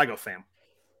Santander. I'd probably go Pham.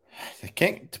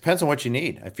 It depends on what you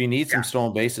need. If you need some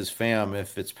stolen bases, Pham.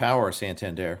 If it's power,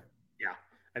 Santander. Yeah,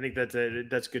 I think that's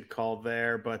a good call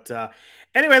there. But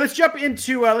anyway, let's jump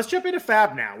into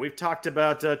Fab now. We've talked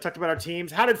about our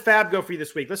teams. How did Fab go for you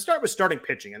this week? Let's start with starting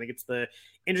pitching. I think it's the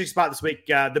interesting spot this week.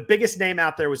 The biggest name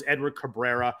out there was Edward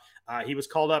Cabrera. He was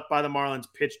called up by the Marlins,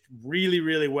 pitched really,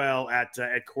 really well at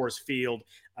Coors Field,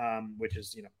 which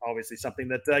is, obviously something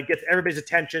that gets everybody's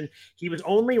attention. He was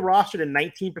only rostered in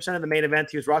 19% of the main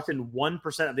events. He was rostered in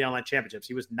 1% of the online championships.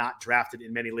 He was not drafted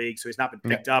in many leagues, so he's not been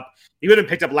picked up. He would have been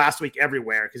picked up last week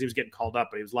everywhere because he was getting called up,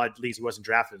 but he was a lot of leagues he wasn't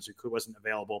drafted, so he wasn't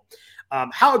available.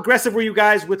 How aggressive were you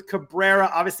guys with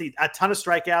Cabrera? Obviously, a ton of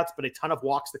strikeouts, but a ton of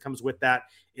walks that comes with that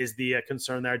is the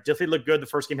concern there. Definitely looked good. The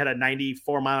first game had a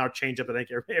 94-mile-an-hour changeup that I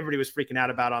think everybody was freaking out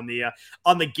about on the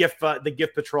GIF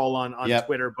patrol on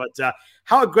Twitter. But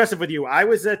how aggressive with you? I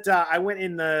was at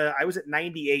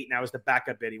 98 and I was the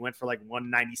backup bid. He went for like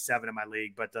 197 in my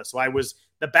league, but so I was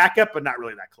the backup, but not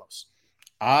really that close.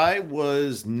 I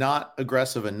was not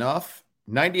aggressive enough.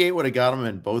 98 would have got him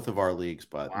in both of our leagues,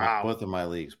 but both of my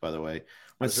leagues, by the way.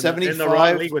 With 75 in the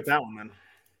wrong league with that one, then.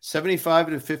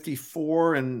 75 to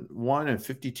 54 and 1 and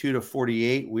 52 to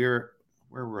 48. Where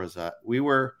was that? We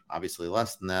were obviously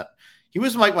less than that. He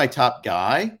was like my top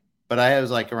guy, but I was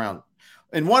like around.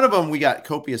 In one of them, we got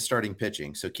copious starting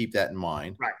pitching, so keep that in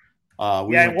mind. Right.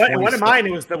 One of mine,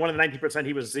 it was one of the 90%.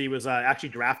 He was actually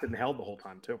drafted and held the whole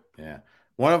time too. Yeah.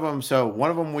 One of them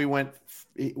we went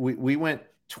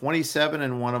 27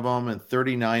 in one of them and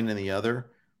 39 in the other.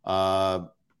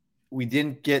 We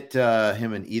didn't get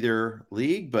him in either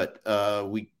league, but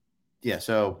unfortunately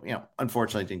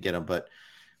didn't get him, but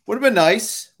would have been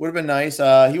nice.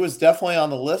 He was definitely on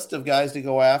the list of guys to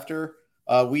go after.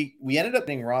 We ended up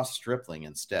getting Ross Stripling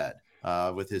instead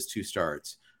with his 2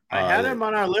 starts. I had him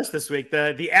on our list this week.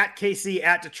 The at KC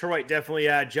at Detroit definitely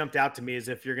jumped out to me as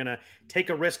if you're going to take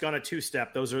a risk on a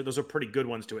 2-step. Those are pretty good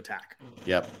ones to attack.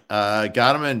 Yep.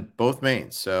 Got him in both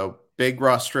mains. So big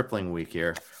Ross Stripling week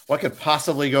here. What could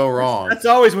possibly go wrong? That's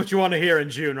always what you want to hear in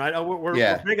June, right? We're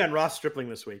big on Ross Stripling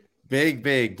this week.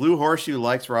 Big Blue Horseshoe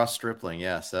likes Ross Stripling.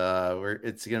 Yes.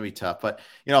 It's going to be tough, but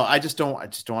I just don't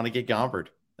want to get gombered.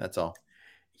 That's all.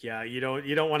 Yeah, you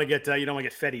don't want to get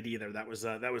Fettied either. That was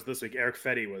this week. Eric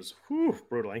Fetty was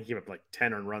brutal. I think he gave up like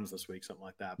 10 earned runs this week, something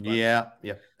like that. But, yeah.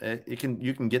 You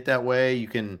can get that way. You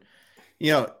can,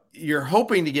 you're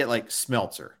hoping to get like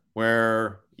Smeltzer,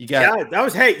 where you got. Yeah, that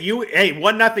was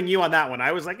 1-0 you on that one.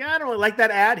 I was like, I don't really like that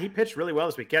ad. He pitched really well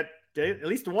this week. Get at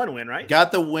least one win, right?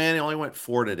 Got the win. He only went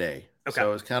 4 today. Okay.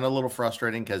 So it was kind of a little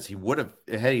frustrating because he would have,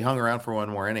 had he hung around for one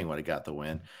more inning, would have got the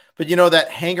win. But that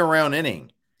hang around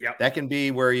inning. Yep. That can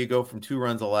be where you go from 2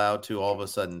 runs allowed to all of a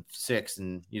sudden 6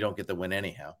 and you don't get the win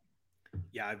anyhow.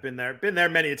 Yeah, I've been there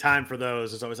many a time for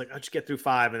those. It's always like, I'll just get through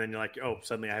 5. And then you're like, oh,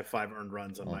 suddenly I have 5 earned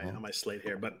runs on my slate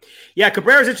here. But yeah,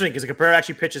 Cabrera's interesting because Cabrera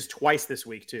actually pitches twice this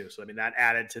week too. So, I mean, that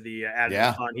added to the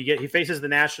fun. He faces the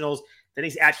Nationals. Then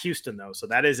he's at Houston though. So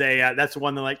that is that's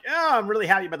one that I'm really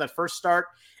happy about that first start.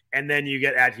 And then you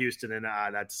get at Houston and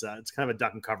it's kind of a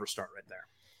duck and cover start right there.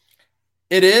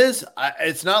 It is.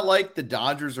 It's not like the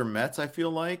Dodgers or Mets, I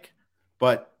feel like,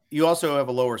 but you also have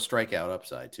a lower strikeout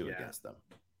upside too against them.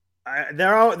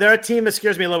 They're a team that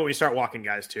scares me a little when we start walking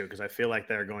guys too, because I feel like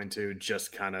they're going to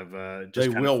just kind of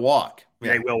walk.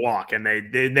 Yeah. They will walk, and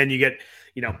then you get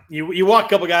you walk a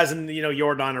couple guys and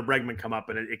Jordan or Bregman come up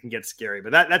and it can get scary.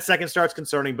 But that second start's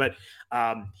concerning, but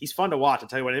he's fun to watch. I'll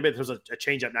tell you what, anybody throws a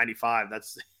change up 95,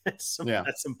 that's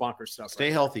some bonker stuff.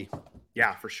 Stay healthy.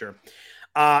 Yeah, for sure.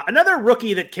 Another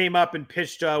rookie that came up and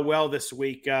pitched well this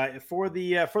week for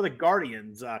the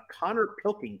Guardians, Connor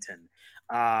Pilkington.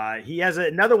 He has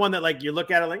another one that you look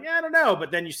at it I don't know,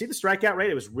 but then you see the strikeout rate.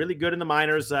 It was really good in the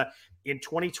minors. In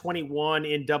 2021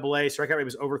 in AA, strikeout rate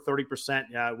was over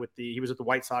 30%. He was with the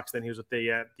White Sox, then he was with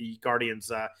the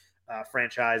Guardians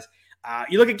franchise.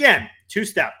 You look again,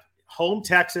 2-step. Home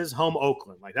Texas, home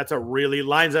Oakland. That's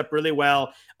lines up really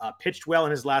well. Pitched well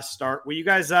in his last start. Were you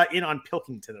guys in on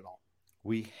Pilkington at all?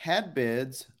 We had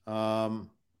bids. My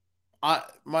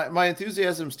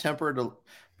enthusiasm's tempered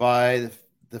by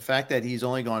the fact that he's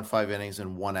only gone 5 innings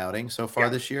and 1 outing so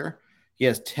far this year. He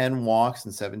has 10 walks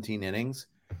and 17 innings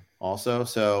also.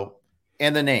 So,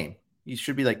 and the name, he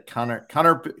should be like Connor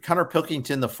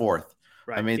Pilkington IV.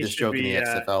 Right. I made this joke in the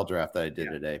XFL draft that I did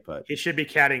today, but he should be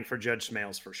caddying for Judge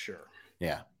Smales for sure.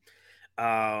 Yeah.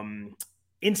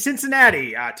 In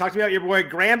Cincinnati, talked about your boy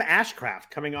Graham Ashcraft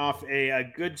coming off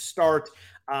a good start.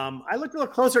 I looked a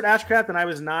little closer at Ashcraft and I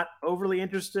was not overly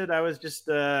interested. I was just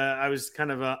I was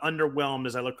kind of underwhelmed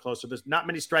as I looked closer. There's not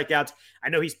many strikeouts. I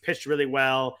know he's pitched really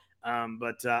well,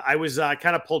 but I was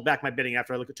kind of pulled back my bidding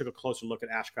after I took a closer look at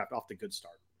Ashcraft off the good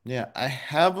start. Yeah, I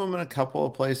have him in a couple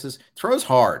of places. Throws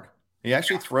hard. He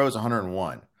actually throws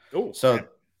 101. Oh, so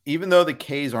even though the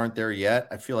Ks aren't there yet,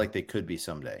 I feel like they could be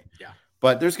someday. Yeah.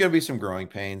 But there's going to be some growing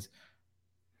pains.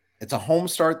 It's a home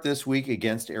start this week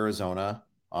against Arizona.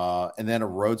 and then a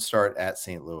road start at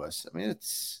St. Louis. I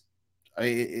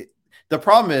mean, the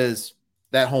problem is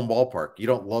that home ballpark. You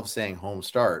don't love saying home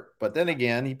start, but then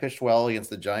again, he pitched well against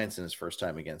the Giants in his first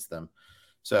time against them.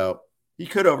 So he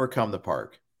could overcome the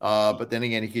park. But then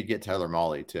again, he could get Tyler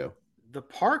Mahle too. The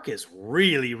park is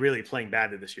really, really playing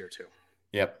badly this year too.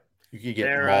 Yep. You could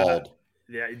get mauled.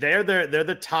 Yeah, they're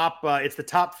the top. It's the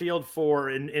top field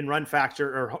for in run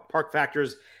factor or park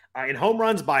factors in home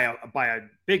runs by a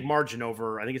big margin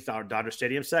over. I think it's Dodger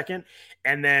Stadium second,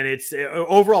 and then it's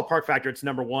overall park factor. It's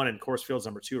number 1, and Coors Field's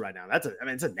number 2 right now.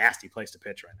 It's a nasty place to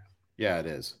pitch right now. Yeah, it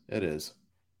is. It is.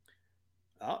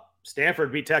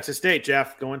 Stanford beat Texas State.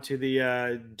 Jeff going to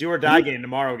the do or die game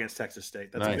tomorrow against Texas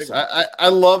State. That's nice. A big one. I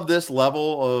love this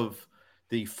level of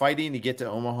the fighting to get to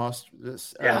Omaha.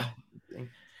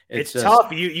 It's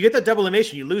tough. You get the double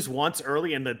elimination. You lose once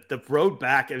early, and the road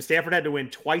back. And Stanford had to win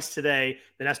twice today,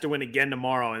 then has to win again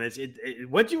tomorrow. And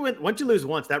once you lose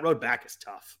once, that road back is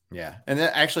tough. Yeah, and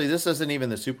actually, this isn't even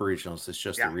the super regionals. It's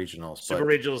just the regionals. Super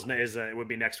regionals would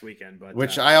be next weekend, but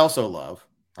which I also love.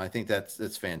 I think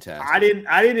that's fantastic.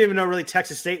 I didn't even know really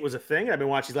Texas State was a thing. I've been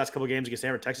watching these last couple of games against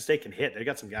Stanford. Texas State can hit. They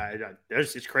got some guys.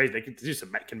 It's crazy. They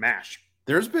can mash.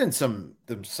 There's been some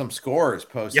scores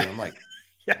posted. Yeah. I'm like.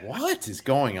 Yeah. What is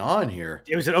going on here?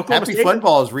 It was at Oklahoma Happy State.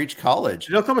 Football has reached college.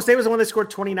 And Oklahoma State was the one that scored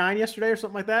 29 yesterday or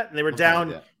something like that. And they were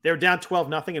down. They were down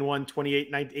 12-0 and won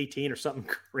 28-18 or something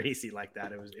crazy like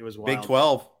that. It was wild. Big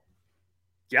 12.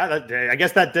 Yeah, I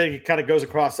guess that day kind of goes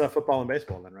across football and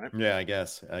baseball then, right? Yeah, I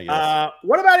guess.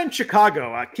 What about in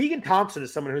Chicago? Keegan Thompson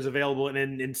is someone who's available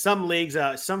in some leagues,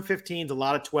 some 15s, a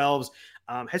lot of 12s.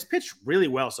 Has pitched really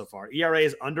well so far. ERA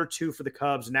is under 2 for the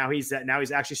Cubs. Now he's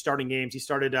actually starting games. He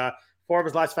started 4 of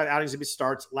his last 5 outings. If he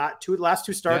starts, last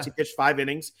 2 starts, he pitched 5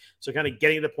 innings. So kind of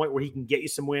getting to the point where he can get you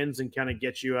some wins and kind of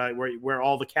get you where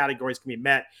all the categories can be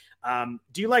met.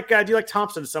 Do you like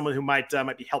Thompson, someone who might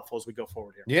be helpful as we go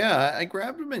forward here? Yeah, I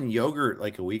grabbed him in yogurt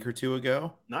like a week or 2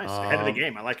 ago. Nice, ahead of the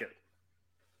game. I like it.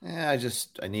 Yeah,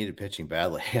 I needed pitching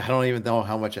badly. I don't even know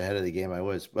how much ahead of the game I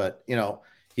was, but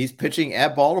he's pitching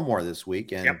at Baltimore this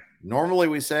week, and normally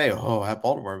we say, at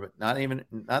Baltimore, but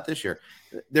not this year.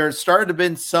 There started to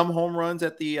been some home runs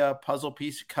at the puzzle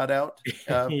piece cutout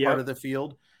part of the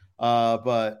field,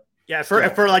 but yeah,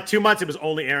 for like 2 months, it was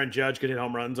only Aaron Judge could hit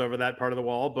home runs over that part of the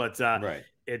wall, but right.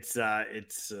 It's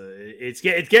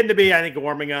getting to be, I think,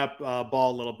 warming up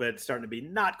ball a little bit, starting to be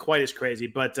not quite as crazy.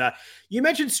 But you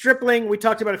mentioned Stripling. We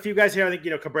talked about a few guys here. I think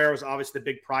Cabrera was obviously the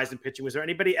big prize in pitching. Was there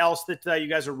anybody else that you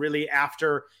guys are really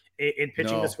after in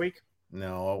pitching this week?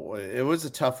 No, it was a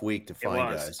tough week to find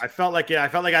guys. I felt like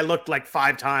I looked like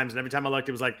 5 times, and every time I looked,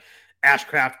 it was like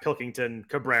Ashcraft, Pilkington,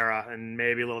 Cabrera, and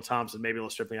maybe a little Thompson, maybe a little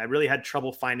Stripling. I really had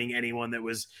trouble finding anyone that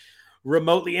was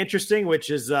remotely interesting, which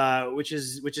is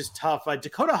tough.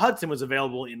 Dakota Hudson was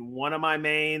available in one of my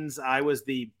mains. I was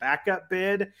the backup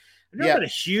bid. I've never been a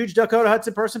huge Dakota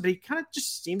Hudson person, but he kind of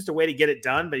just seems to way to get it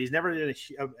done. But he's never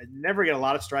get a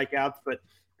lot of strikeouts, but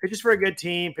pitches for a good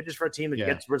team, pitches for a team that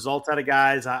gets results out of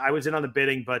guys. I was in on the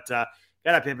bidding, but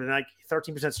got up in like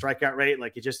 13% strikeout rate.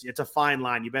 Like it's a fine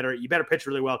line. You better pitch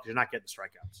really well because you're not getting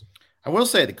strikeouts. I will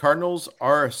say the Cardinals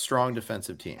are a strong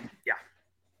defensive team. Yeah,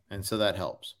 and so that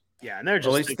helps. Yeah, and they're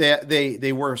just at least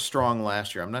they were strong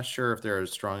last year. I'm not sure if they're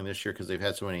as strong this year because they've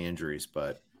had so many injuries,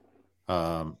 but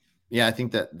I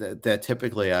think that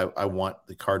typically I want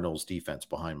the Cardinals defense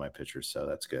behind my pitchers, so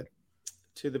that's good.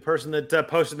 To the person that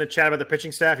posted in the chat about the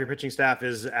pitching staff, your pitching staff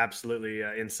is absolutely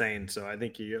insane. So I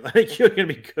think you're going to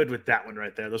be good with that one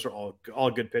right there. Those are all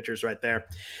good pitchers right there.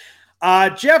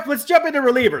 Jeff, let's jump into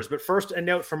relievers. But first, a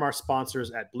note from our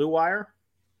sponsors at Blue Wire.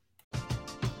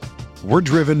 We're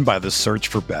driven by the search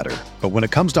for better. But when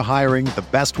it comes to hiring, the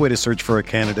best way to search for a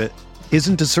candidate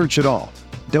isn't to search at all.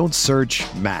 Don't search,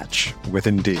 match with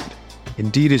Indeed.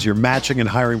 Indeed is your matching and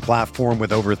hiring platform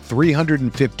with over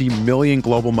 350 million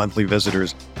global monthly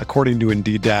visitors, according to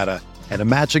Indeed data, and a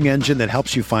matching engine that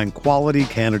helps you find quality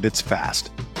candidates fast.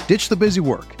 Ditch the busy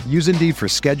work. Use Indeed for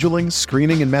scheduling,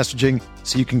 screening, and messaging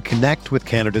so you can connect with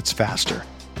candidates faster.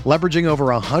 Leveraging over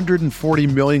 140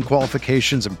 million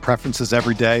qualifications and preferences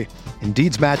every day,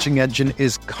 Indeed's matching engine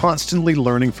is constantly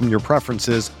learning from your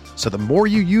preferences, so the more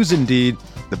you use Indeed,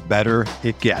 the better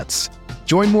it gets.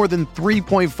 Join more than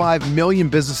 3.5 million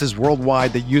businesses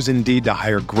worldwide that use Indeed to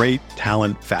hire great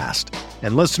talent fast.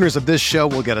 And listeners of this show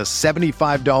will get a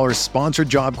 $75 sponsored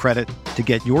job credit to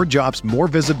get your jobs more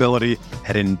visibility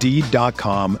at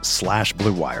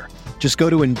Indeed.com/Blue Wire. Just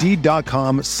go to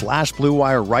Indeed.com/Blue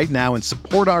Wire right now and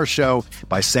support our show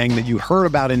by saying that you heard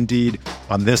about Indeed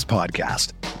on this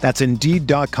podcast. That's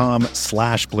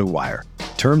Indeed.com/Blue Wire.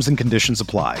 Terms and conditions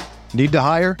apply. Need to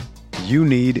hire? You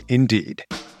need Indeed.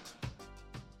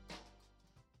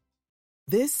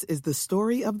 This is the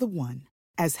story of the one.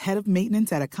 As head of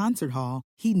maintenance at a concert hall,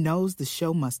 he knows the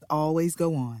show must always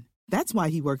go on. That's why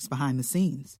he works behind the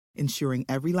scenes, ensuring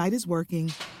every light is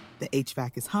working, the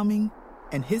HVAC is humming,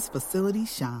 and his facility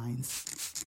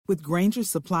shines. With Grainger's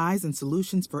supplies and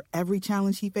solutions for every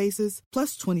challenge he faces,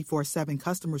 plus 24/7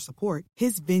 customer support,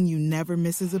 his venue never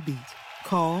misses a beat.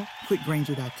 Call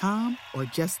quickgrainger.com or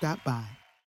just stop by.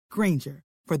 Grainger,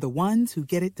 for the ones who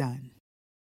get it done.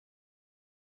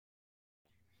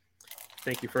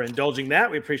 Thank you for indulging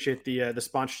that. We appreciate the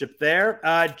sponsorship there.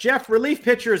 Jeff, relief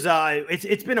pitchers,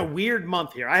 it's been a weird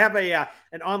month here. I have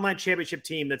an online championship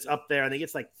team that's up there. I think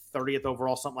it's like 30th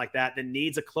overall, something like that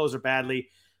needs a closer badly.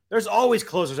 There's always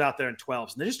closers out there in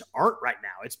 12s, and they just aren't right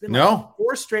now. It's been like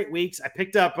 4 straight weeks. I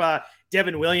picked up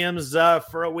Devin Williams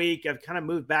for a week. I've kind of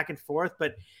moved back and forth,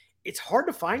 but it's hard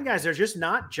to find guys. There's just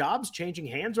not jobs changing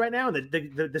hands right now.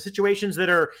 The situations that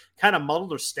are kind of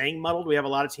muddled or staying muddled, we have a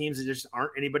lot of teams that just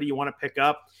aren't anybody you want to pick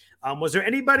up. Was there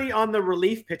anybody on the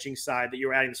relief pitching side that you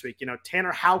were adding this week? You know,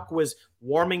 Tanner Houck was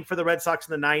warming for the Red Sox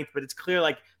in the 9th, but it's clear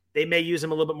like they may use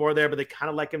him a little bit more there, but they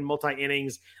kind of like him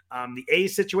multi-innings. The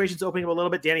A's situation's opening up a little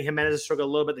bit. Danny Jimenez has struggled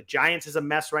a little bit. The Giants is a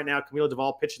mess right now. Camilo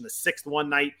Duvall pitched in the 6th one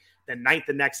night, then 9th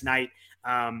the next night.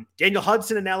 Daniel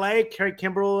Hudson in LA, Kerry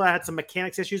Kimbrell had some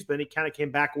mechanics issues, but he kind of came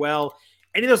back well.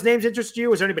 Any of those names interest you?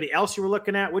 Was there anybody else you were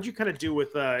looking at? What'd you kind of do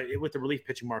with the relief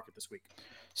pitching market this week?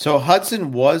 So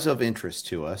Hudson was of interest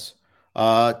to us.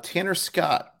 Tanner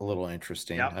Scott, a little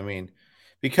interesting. Yep. I mean,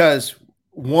 because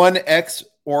one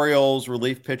ex-Orioles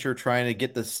relief pitcher trying to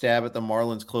get the stab at the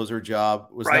Marlins closer job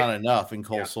was not enough in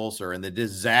Cole Sulser, and the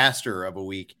disaster of a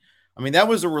week. I mean, that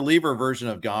was a reliever version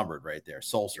of Gombard right there,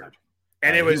 Sulser.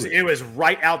 And it was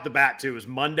right out the bat too. It was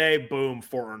Monday, boom,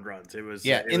 4 earned runs. It was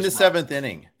in the 7th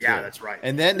inning. Yeah, that's right.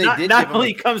 And then they not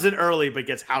only comes in early, but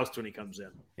gets housed when he comes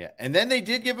in. Yeah, and then they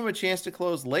did give him a chance to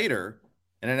close later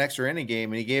in an extra inning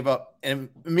game, and he gave up and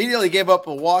immediately gave up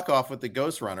a walk-off with the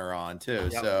ghost runner on too.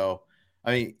 Yep. So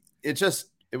I mean, it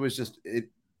was just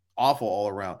awful all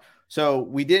around. So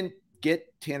we didn't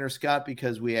get Tanner Scott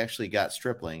because we actually got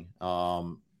Stripling,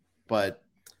 but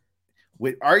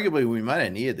arguably we might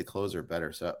have needed the closer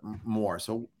better, so more.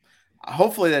 So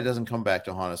hopefully that doesn't come back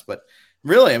to haunt us. But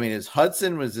really, I mean, as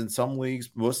Hudson was in some leagues,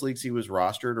 most leagues he was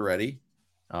rostered already,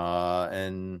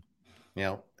 and you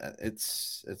know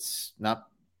it's not.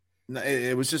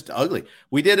 It was just ugly.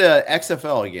 We did a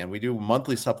XFL again. We do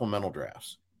monthly supplemental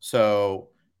drafts. So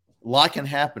a lot can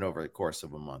happen over the course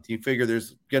of a month. You figure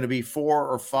there's going to be 4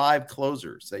 or 5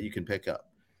 closers that you can pick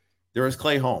up. There was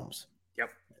Clay Holmes. Yep.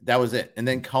 That was it. And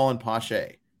then Colin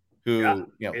Pache, who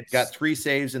got 3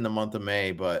 saves in the month of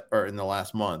May, or in the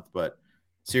last month. But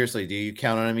seriously, do you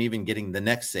count on him even getting the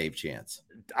next save chance?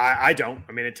 I don't.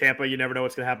 I mean, in Tampa, you never know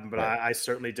what's going to happen, but right. I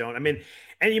certainly don't. I mean,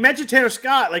 and you mentioned Tanner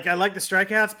Scott. Like, I like the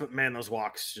strikeouts, but man, those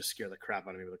walks just scare the crap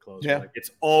out of me with a closer. Yeah. Like, it's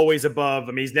always above. I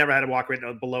mean, he's never had a walk rate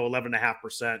below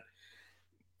 11.5%.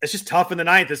 It's just tough in the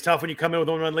 9th. It's tough when you come in with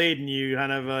 1-run lead and you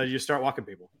kind of you start walking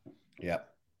people. Yep,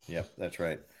 that's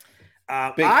right.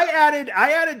 I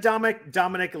added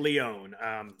Dominic Leone.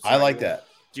 I like that.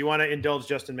 Do you want to indulge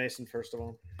Justin Mason first of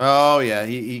all? Oh yeah,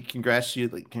 he congrats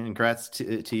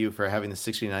to you for having the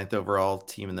 69th overall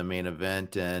team in the main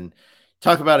event, and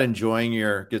talk about enjoying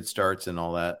your good starts and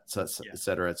all that, et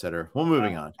cetera, et cetera. Well,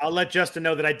 moving on. I'll let Justin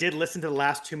know that I did listen to the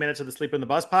last 2 minutes of the Sleep in the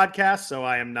Bus podcast, so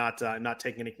I am not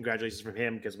taking any congratulations from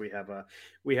him because we have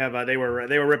they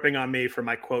were ripping on me for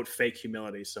my quote fake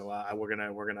humility, so we're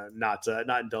gonna not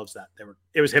indulge that.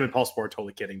 It was him and Paul Sport,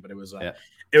 totally kidding, but it was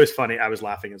funny. I was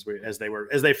laughing as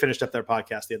they finished up their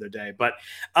podcast the other day. But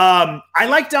I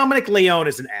like Dominic Leone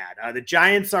as an ad. The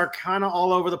Giants are kind of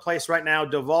all over the place right now.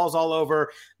 Duvall's all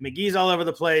over. McGee's all over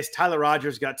the place. Tyler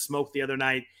Rogers got smoked the other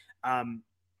night.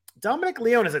 Dominic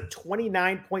Leone has a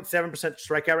 29.7%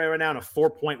 strikeout rate right now and a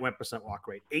 4.1% walk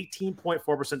rate,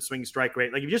 18.4% swing strike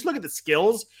rate. Like, if you just look at the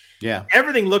skills,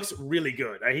 everything looks really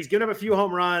good. He's given up a few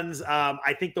home runs.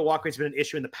 I think the walk rate's been an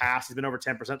issue in the past. He's been over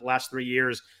 10% the last 3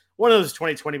 years. One of those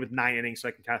 2020 with 9 innings, so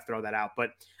I can kind of throw that out.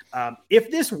 But if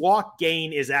this walk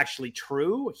gain is actually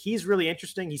true, he's really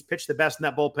interesting. He's pitched the best in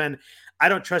that bullpen. I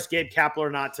don't trust Gabe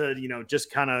Kapler not to,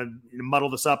 just kind of muddle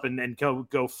this up and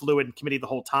go fluid and committee the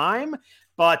whole time.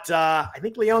 But I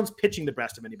think Leone's pitching the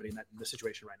best of anybody in the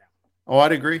situation right now. Oh,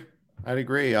 I'd agree. I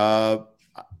agree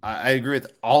with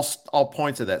all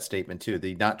points of that statement too.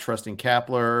 The not trusting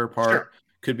Kapler part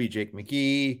could be Jake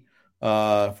McGee,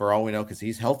 for all we know, because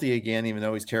he's healthy again, even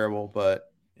though he's terrible.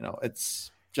 But it's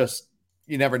just,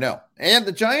 you never know. And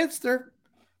the Giants, they're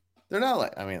not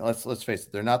like, I mean, let's face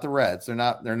it, they're not the Reds, they're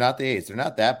not the A's, they're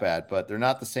not that bad, but they're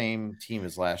not the same team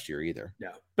as last year either.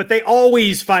 No, But they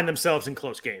always find themselves in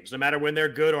close games, no matter when they're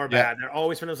good or bad. Yep. They're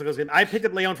always finding themselves in close games. I picked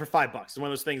up Leon for $5. It's one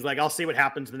of those things like I'll see what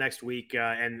happens the next week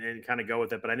and kind of go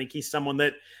with it. But I think he's someone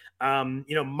that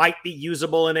might be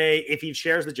usable if he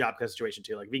shares the job situation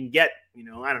too. Like if he can get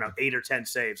 8 or 10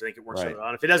 saves, I think it works really well.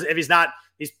 And if he's not,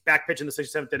 he's back pitching the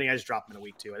 6th or 7th inning. I just dropped him in a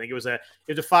week too. I think it was a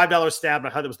 $5 stab,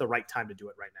 but I thought it was the right time to do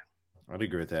it right now. I'd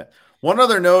agree with that. One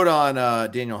other note on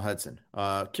Daniel Hudson.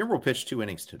 Kimbrel pitched 2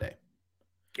 innings today.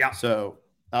 Yeah. So.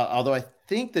 Although I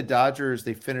think the Dodgers,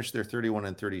 they finished their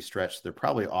 31-30 stretch. They're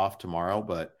probably off tomorrow,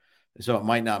 so it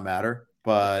might not matter.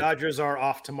 But the Dodgers are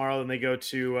off tomorrow, and they go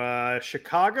to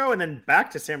Chicago and then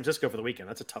back to San Francisco for the weekend.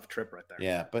 That's a tough trip right there.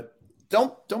 Yeah, but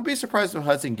don't be surprised if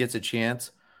Hudson gets a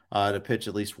chance to pitch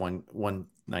at least one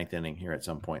ninth inning here at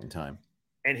some point in time.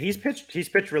 And he's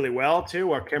pitched really well too.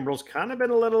 Where Kimbrel's kind of been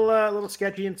a little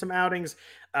sketchy in some outings,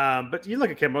 but you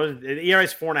look at Kimbrel, the ERA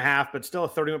is 4.5, but still a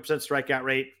 31% strikeout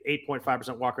rate,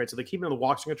 8.5% walk rate. So they keep him in the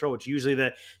walks in control, which usually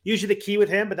the key with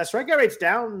him. But that strikeout rate's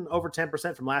down over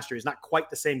 10% from last year. He's not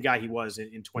quite the same guy he was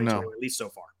in 2020, at least so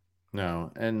far.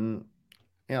 No, and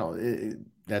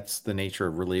that's the nature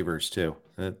of relievers too.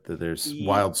 That there's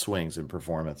wild swings in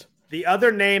performance. The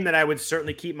other name that I would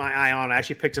certainly keep my eye on, I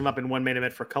actually picked him up in one main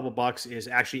event for a couple bucks, is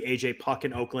actually AJ Puk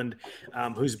in Oakland,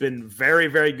 who's been very,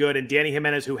 very good. And Danny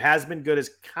Jimenez, who has been good,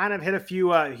 has kind of hit a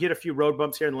few road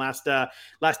bumps here in the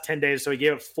last 10 days. So he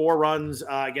gave up 4 runs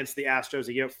against the Astros.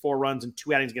 He gave up 4 runs in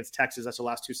 2 outings against Texas. That's the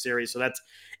last 2 series. So that's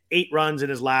 8 runs in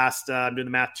his last, I'm doing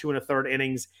the math, 2 1/3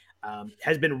 innings.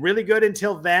 Has been really good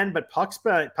until then, but Puck's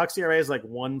ERA is like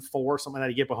 1.4, something like that.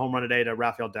 He gave up a home run today to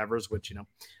Rafael Devers, which,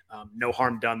 no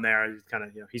harm done there. He's kind of,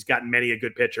 he's gotten many a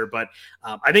good pitcher, but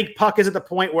I think Puk is at the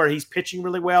point where he's pitching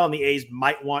really well, and the A's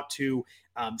might want to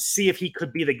see if he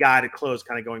could be the guy to close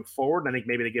kind of going forward. And I think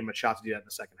maybe they give him a shot to do that in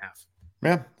the second half.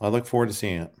 Yeah, I look forward to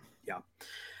seeing it. Yeah.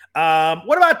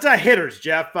 What about hitters,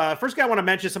 Jeff? First guy I want to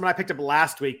mention, someone I picked up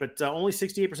last week, but only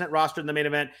 68% rostered in the main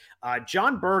event.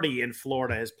 Jon Berti in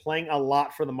Florida is playing a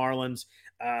lot for the Marlins.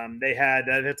 They had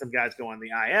some guys go on the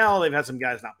IL. They've had some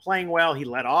guys not playing well. He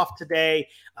led off today.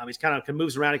 He's kind of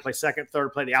moves around. He plays second,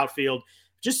 third, play the outfield.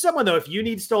 Just someone, though, if you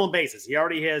need stolen bases, he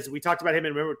already has. We talked about him,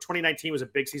 and remember 2019 was a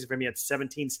big season for him. He had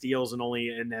 17 steals and only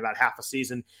in about half a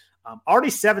season. Already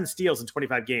 7 steals in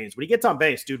 25 games. When he gets on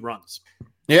base, dude runs.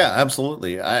 Yeah,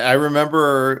 absolutely. I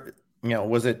remember,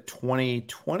 was it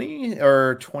 2020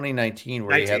 or 2019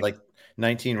 where 19. He had like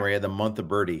 19 where he had the month of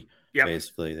Berti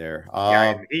basically there.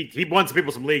 He won some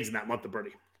people some leagues in that month of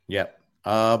Berti. Yep.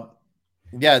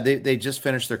 They just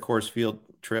finished their Coors Field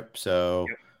trip, so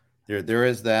there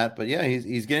is that. But yeah,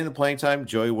 he's getting the playing time.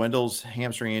 Joey Wendell's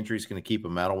hamstring injury is going to keep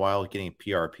him out a while, getting a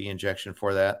PRP injection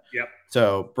for that. Yep.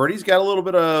 So Berti's got a little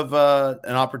bit of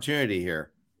an opportunity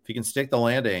here. If he can stick the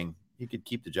landing, he could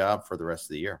keep the job for the rest of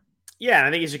the year. Yeah, and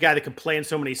I think he's a guy that can play in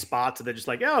so many spots that they're just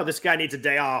like, oh, this guy needs a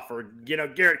day off, or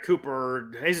Garrett Cooper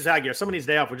or Jesus Aguilar, someone needs a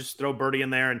day off. We'll just throw Berti in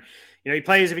there, and if he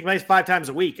plays 5 times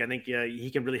a week, I think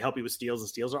he can really help you with steals, and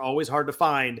steals are always hard to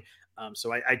find.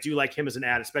 So I do like him as an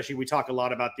ad, especially we talk a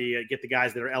lot about get the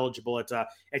guys that are eligible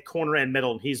at corner and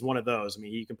middle, and he's one of those. I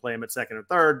mean, you can play him at second or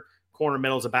third. Corner,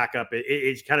 middle as a backup.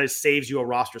 It kind of saves you a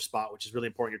roster spot, which is really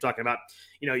important. You're talking about,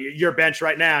 your bench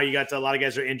right now. You got a lot of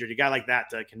guys that are injured. A guy like that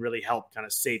can really help kind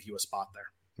of save you a spot there.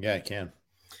 Yeah, it can.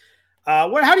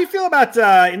 How do you feel about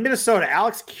in Minnesota?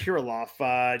 Alex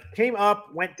Kirilloff came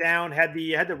up, went down, had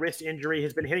the wrist injury.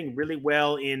 Has been hitting really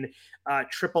well in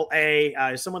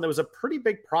AAA. Someone that was a pretty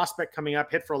big prospect coming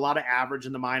up, hit for a lot of average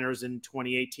in the minors in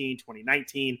 2018,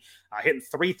 2019, hitting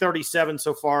 337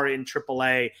 so far in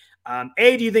AAA.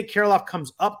 Do you think Kirilloff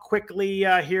comes up quickly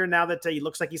here now that he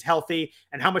looks like he's healthy?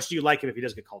 And how much do you like him if he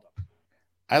does get called up?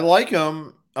 I like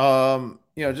him.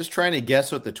 Just trying to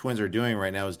guess what the Twins are doing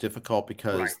right now is difficult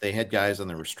because they had guys on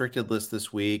the restricted list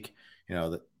this week.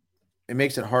 It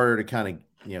makes it harder to kind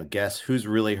of, guess who's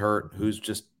really hurt, who's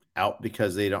just out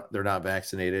because they're not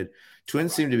vaccinated.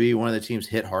 Twins seem to be one of the teams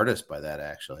hit hardest by that,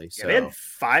 actually. So they had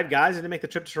 5 guys that didn't make the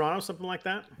trip to Toronto, something like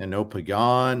that. And no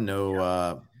Pagan,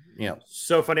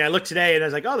 So funny. I looked today and I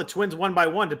was like, oh, the Twins 1 by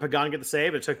 1. Did Pagan get the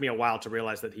save? It took me a while to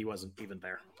realize that he wasn't even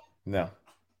there. No,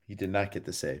 he did not get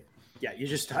the save. Yeah, you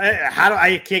just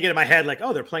I can't get in my head like,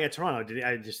 oh, they're playing at Toronto.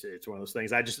 It's one of those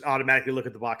things. I just automatically look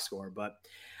at the box score. But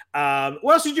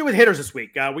what else did you do with hitters this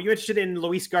week? Were you interested in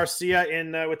Luis Garcia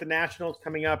with the Nationals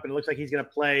coming up? And it looks like he's going to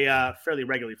play fairly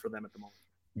regularly for them at the moment.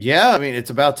 Yeah, I mean, it's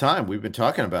about time. We've been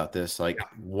talking about this.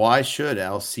 Why should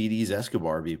Alcides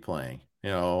Escobar be playing?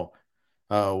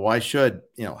 Why should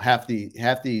half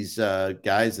these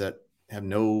guys that have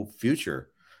no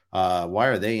future? Why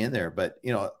are they in there? But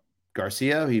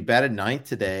Garcia, he batted 9th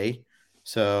today.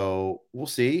 So we'll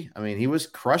see. I mean, he was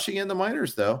crushing in the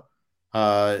minors though.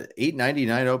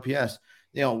 899 OPS.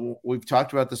 You know, we've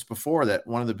talked about this before, that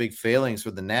one of the big failings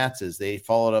for the Nats is they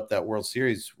followed up that World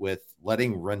Series with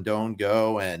letting Rendon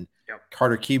go and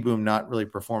Carter Kieboom not really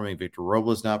performing, Victor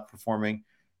Robles not performing.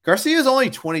 Garcia is only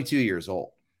 22 years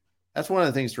old. That's one of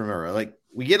the things to remember. Like,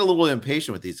 we get a little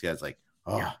impatient with these guys. Like,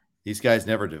 these guys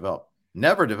never develop.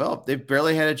 Never developed. They've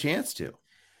barely had a chance to.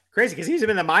 Crazy, because he's been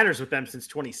in the minors with them since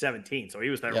 2017. So he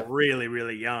was really,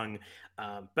 really young.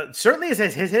 But certainly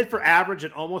his hit for average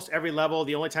at almost every level.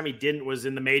 The only time he didn't was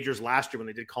in the majors last year when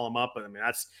they did call him up. But I mean,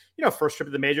 that's, first trip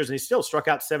to the majors, and he still struck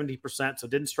out 70%. So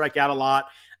didn't strike out a lot.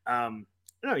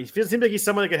 He seems like he's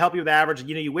someone that could help you with average.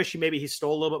 You wish he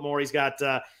stole a little bit more. He's got,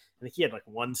 I think he had like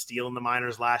 1 steal in the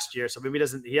minors last year. So maybe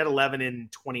he had 11 in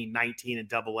 2019 in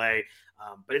AA.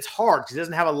 But it's hard because he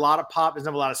doesn't have a lot of pop, doesn't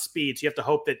have a lot of speed. So you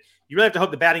really have to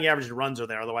hope the batting average and runs are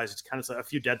there. Otherwise, it's kind of a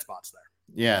few dead spots there.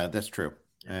 Yeah, that's true.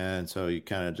 And so you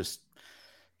kind of just,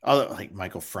 like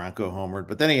Michael Franco homered.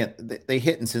 But then again, they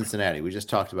hit in Cincinnati. We just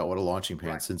talked about what a launching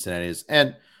pad Cincinnati is.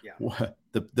 And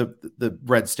the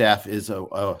Red staff is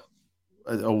a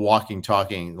walking,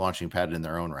 talking launching pad in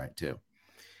their own right, too.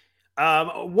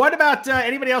 What about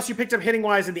anybody else you picked up hitting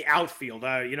wise in the outfield?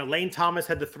 Lane Thomas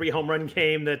had the 3 home run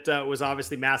game that was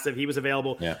obviously massive. He was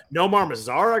available. Yeah. Nomar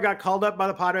Mazara got called up by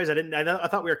the Padres. I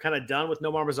thought we were kind of done with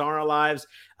Nomar Mazara lives.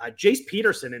 Jace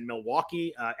Peterson in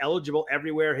Milwaukee, eligible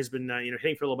everywhere, has been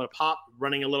hitting for a little bit of pop,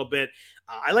 running a little bit.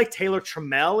 I like Taylor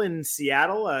Trammell in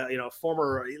Seattle,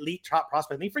 former elite top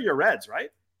prospect. I think for your Reds, right?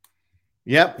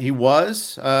 Yep, he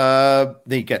was.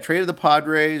 They got traded to the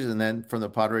Padres, and then from the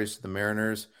Padres to the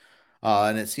Mariners.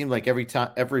 And it seemed like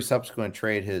every subsequent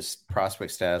trade, his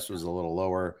prospect status was a little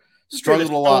lower. Struggled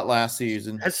a lot last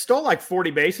season. Has stole like 40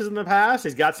 bases in the past.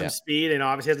 He's got some speed and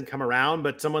obviously hasn't come around,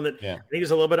 but someone that I think there's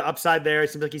a little bit of upside there.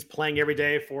 It seems like he's playing every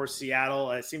day for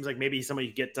Seattle. It seems like maybe he's somebody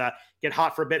you get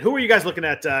hot for a bit. Who are you guys looking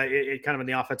at kind of in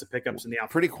the offensive pickups in the outfield?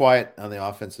 Pretty quiet on the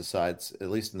offensive sides, at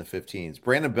least in the 15s.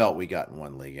 Brandon Belt we got in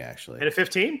one league, actually. In a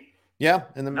 15? Yeah,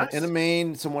 in the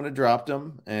main, someone had dropped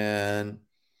him. And,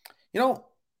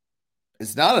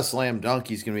 it's not a slam dunk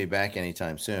he's going to be back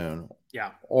anytime soon.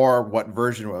 Yeah. Or what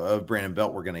version of Brandon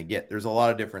Belt we're going to get. There's a lot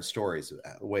of different stories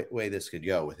way this could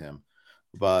go with him.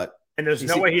 And there's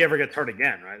no way he ever gets hurt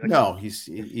again, right? No,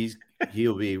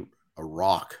 he'll be a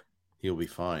rock. He'll be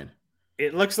fine.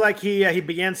 It looks like he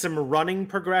began some running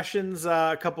progressions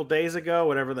a couple days ago,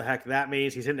 whatever the heck that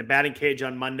means. He's hitting the batting cage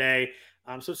on Monday.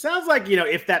 So it sounds like,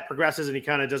 if that progresses and he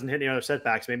kind of doesn't hit any other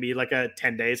setbacks, maybe like a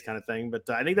 10 days kind of thing. But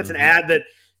I think that's an ad that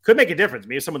could make a difference.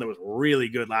 Maybe someone that was really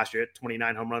good last year,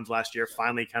 29 home runs last year,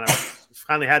 finally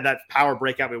had that power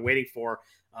breakout we've been waiting for.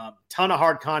 Ton of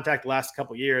hard contact the last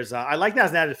couple years. I like that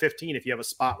as an added 15 if you have a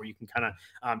spot where you can kind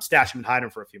of stash him and hide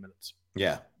him for a few minutes.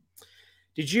 Yeah.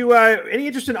 Did you any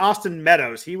interest in Austin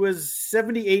Meadows? He was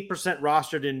 78%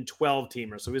 rostered in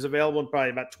 12-teamers, so he was available in probably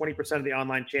about 20% of the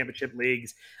online championship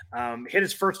leagues. Hit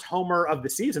his first homer of the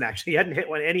season, actually. He hadn't hit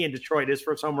any in Detroit. His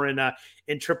first homer in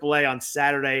AAA on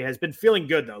Saturday. Has been feeling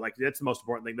good, though. Like, that's the most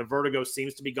important thing. The vertigo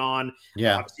seems to be gone.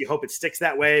 Yeah. Obviously, you hope it sticks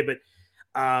that way, but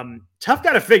tough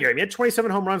guy to figure. I mean, he had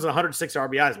 27 home runs and 106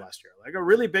 RBIs last year. Like a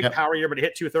really big power year, but he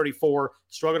hit 234,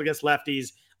 struggled against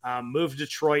lefties. Moved to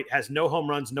Detroit, has no home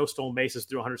runs, no stolen bases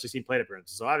through 116 plate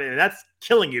appearances. So, I mean, that's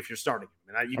killing you if you're starting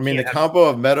him. The combo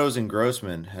of Meadows and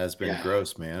Grossman has been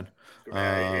gross, man.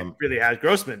 It really has.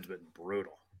 Grossman's been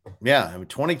brutal. Yeah,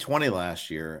 2020 last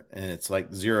year, and it's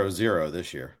like 0-0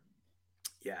 this year.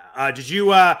 Yeah. Did you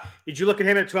look at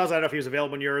him at 12? I don't know if he was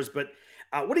available in yours, but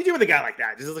what do you do with a guy like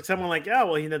that? Is it like someone like,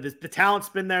 the talent's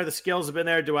been there, the skills have been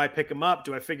there. Do I pick him up?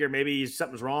 Do I figure maybe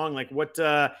something's wrong? Like what?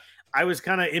 I was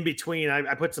kind of in between.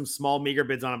 I put some small meager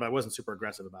bids on him, but I wasn't super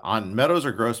aggressive about it. On Meadows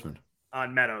or Grossman?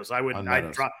 On Meadows. I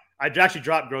actually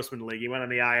dropped Grossman in the league. He went on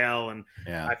the IL, and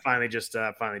I finally just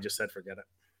said forget it.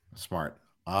 Smart.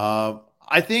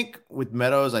 I think with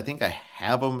Meadows, I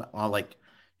have him on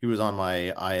he was on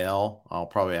my IL. I'll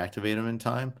probably activate him in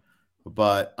time,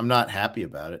 but I'm not happy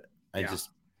about it.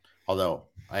 Although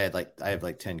I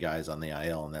have 10 guys on the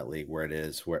IL in that league where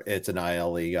it's an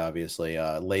IL league, obviously,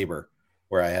 labor.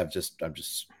 Where I'm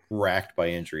just racked by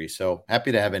injury. So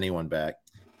happy to have anyone back.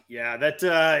 Yeah, that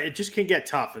it just can get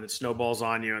tough and it snowballs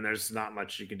on you and there's not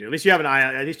much you can do. At least you have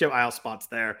IL spots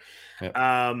there. Yep.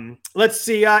 Let's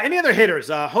see. Any other hitters?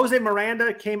 Jose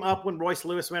Miranda came up when Royce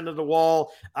Lewis went to the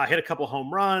wall, hit a couple home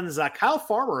runs. Kyle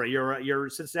Farmer, your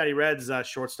Cincinnati Reds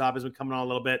shortstop, has been coming on a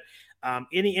little bit.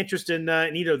 Any interest in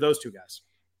either of those two guys?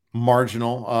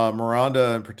 Marginal.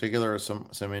 Miranda in particular,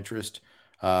 some interest.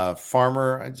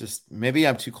 Farmer, maybe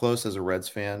I'm too close as a Reds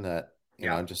fan that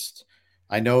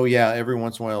I know, yeah, every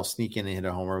once in a while he'll sneak in and hit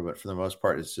a homer, but for the most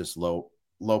part, it's just low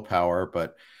power.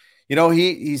 But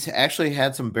he's actually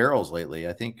had some barrels lately.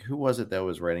 I think who was it that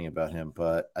was writing about him?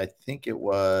 But I think it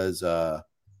was I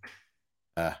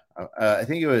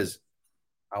think it was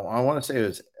I want to say it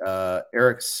was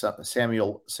Eric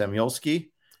Samuelski.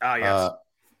 Oh yes.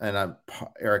 And I'm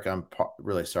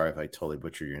really sorry if I totally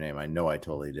butchered your name. I know I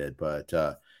totally did, but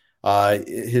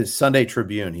his Sunday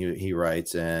Tribune he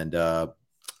writes, and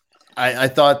I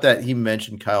thought that he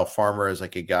mentioned Kyle Farmer as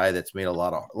like a guy that's made had a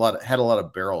lot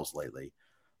of barrels lately.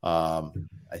 I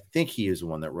think he is the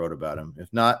one that wrote about him.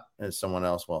 If not, as someone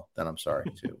else, well, then I'm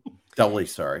sorry too. Doubly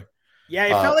sorry. Yeah,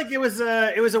 it felt like it was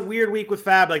a weird week with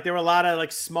Fab. Like there were a lot of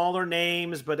like smaller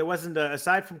names, but there wasn't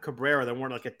aside from Cabrera, there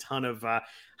weren't like a ton of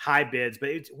high bids. But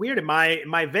it's weird in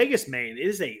my Vegas main. It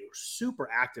is a super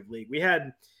active league. We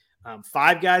had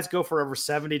 5 guys go for over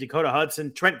 70. Dakota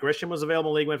Hudson, Trent Grisham was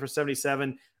available in the league, went for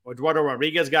 77. Eduardo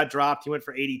Rodriguez got dropped. He went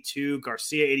for 82.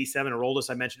 Garcia 87. Aroldis,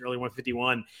 I mentioned earlier,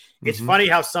 151. It's funny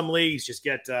how some leagues just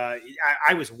get.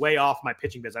 I was way off my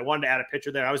pitching bids. I wanted to add a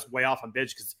pitcher there. I was way off on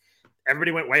bids because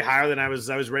everybody went way higher than I was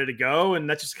ready to go, and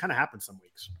that just kind of happens some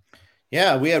weeks.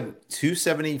 Yeah, we had 2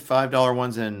 $75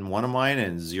 ones in one of mine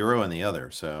and 0 in the other.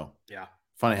 So yeah,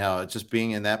 funny how it's just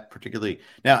being in that particular league.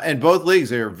 Now, in both leagues,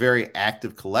 they are very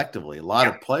active collectively. A lot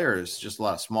of players, just a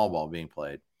lot of small ball being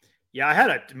played. Yeah, I had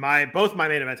both my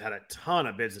main events had a ton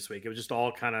of bids this week. It was just all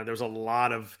kind of, there was a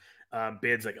lot of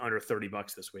bids like under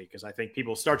 $30 this week, because I think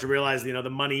people start to realize, the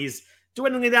money's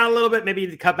dwindling down a little bit. Maybe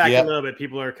to cut back a little bit.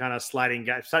 People are kind of trying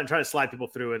to slide people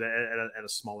through it at a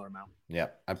smaller amount. Yeah,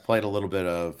 I played a little bit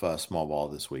of small ball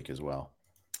this week as well.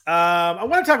 I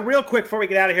want to talk real quick before we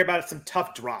get out of here about some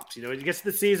tough drops. You get to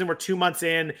the season, we're 2 months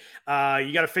in. You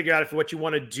got to figure out what you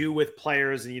want to do with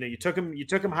players. And you took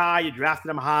them high, you drafted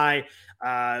them high.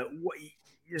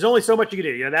 There's only so much you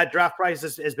can do. That draft price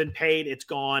has been paid. It's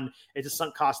gone. It's a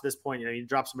sunk cost at this point. You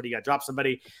drop somebody, you got to drop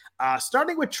somebody.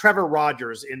 Starting with Trevor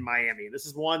Rogers in Miami. This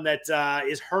is one that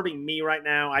is hurting me right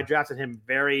now. I drafted him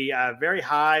very, very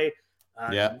high. I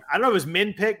don't know if it was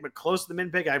min pick, but close to the min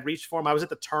pick. I reached for him. I was at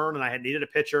the turn and I had needed a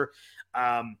pitcher.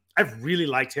 I've really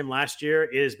liked him last year.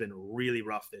 It has been really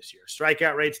rough this year.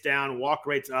 Strikeout rates down, walk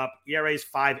rates up, ERA's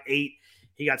 5.8.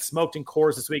 He got smoked in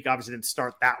Coors this week. Obviously didn't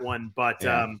start that one, but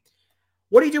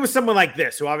what do you do with someone like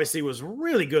this, who obviously was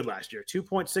really good last year?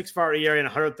 2.64 ERA in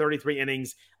 133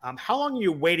 innings. How long are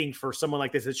you waiting for someone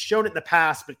like this? It's shown it in the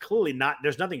past, but clearly not.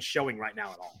 There's nothing showing right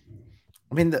now at all.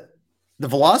 I mean, the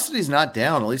velocity is not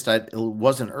down. At least it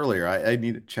wasn't earlier. I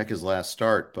need to check his last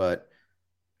start, but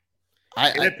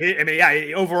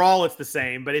overall it's the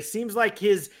same. But it seems like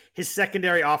his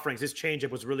secondary offerings, his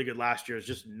changeup was really good last year. It's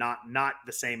just not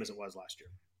the same as it was last year.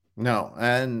 No,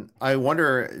 and I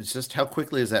wonder just how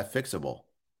quickly is that fixable?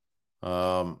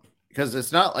 Because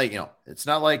it's not like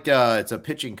it's a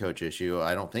pitching coach issue.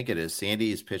 I don't think it is.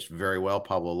 Sandy's pitched very well.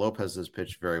 Pablo Lopez has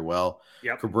pitched very well.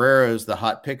 Yep. Cabrera is the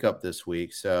hot pickup this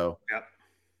week. So,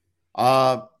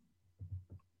 I'm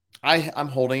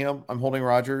holding him. I'm holding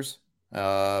Rogers.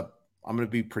 I'm going to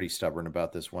be pretty stubborn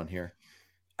about this one here.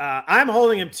 I'm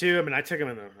holding him too. I mean, I took him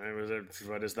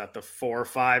the 4 or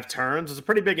 5 turns. It's a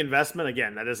pretty big investment.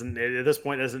 Again, that isn't at this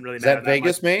point. It doesn't really matter. Is that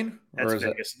Vegas main?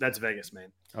 That's Vegas main.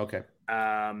 Okay.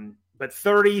 But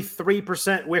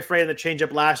 33% whiff rate in the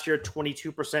changeup last year,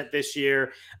 22% this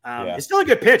year. It's still a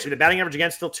good pitch. I mean, the batting average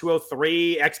against still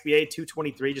 203, XBA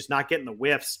 223, just not getting the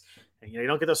whiffs. And, you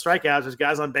don't get those strikeouts. There's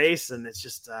guys on base, and it's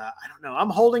just I don't know.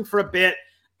 I'm holding for a bit.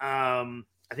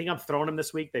 I think I'm throwing him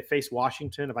this week. They face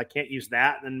Washington. If I can't use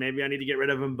that, then maybe I need to get rid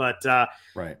of him. But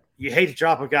right, you hate to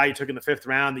drop a guy you took in the 5th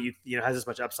round that you has this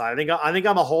much upside. I think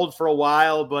I'm a hold for a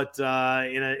while, but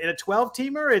in a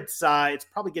 12-teamer, it's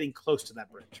probably getting close to that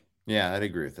bridge. Yeah, I'd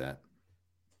agree with that.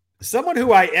 Someone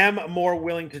who I am more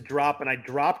willing to drop, and I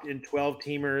dropped in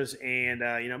 12-teamers, and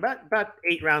about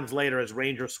 8 rounds later, is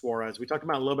Ranger Suarez. We talked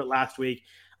about it a little bit last week.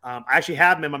 I actually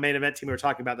have him in my main event team we were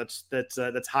talking about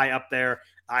that's high up there.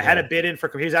 I had a bid in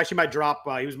for – he was actually my drop.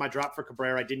 He was my drop for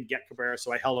Cabrera. I didn't get Cabrera,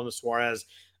 so I held on to Suarez.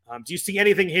 Do you see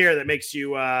anything here that makes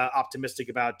you optimistic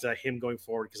about him going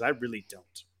forward? Because I really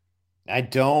don't. I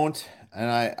don't, and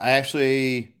I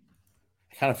actually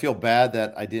kind of feel bad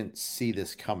that I didn't see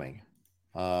this coming.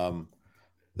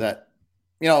 That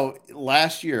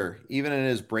last year, even in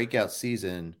his breakout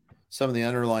season, some of the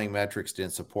underlying metrics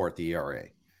didn't support the ERA.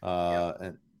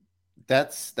 And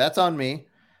that's on me.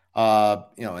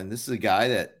 And this is a guy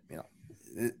that,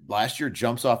 last year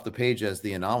jumps off the page as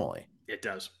the anomaly. It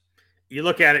does. You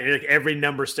look at it, every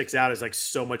number sticks out as like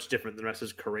so much different than the rest of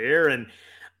his career. And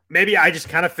maybe I just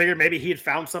kind of figured maybe he had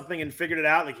found something and figured it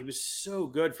out. Like he was so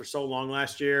good for so long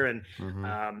last year. And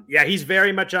he's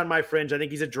very much on my fringe. I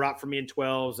think he's a drop for me in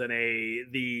 12s and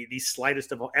the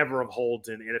slightest of ever of holds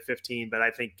in a 15. But I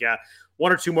think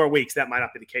 1 or 2 more weeks, that might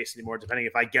not be the case anymore, depending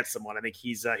if I get someone. I think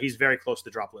he's very close to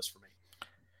the drop list for me.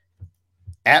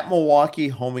 At Milwaukee,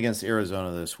 home against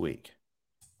Arizona this week.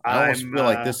 I almost feel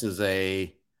like this is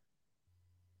a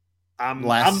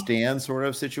last stand sort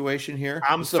of situation here.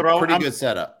 It's a pretty good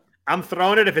setup. I'm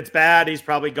throwing it. If it's bad, he's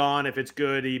probably gone. If it's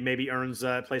good, he maybe earns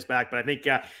a place back. But I think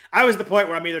I was at the point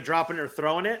where I'm either dropping it or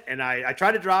throwing it. And I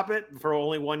tried to drop it for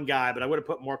only one guy, but I would have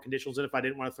put more conditionals in if I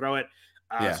didn't want to throw it.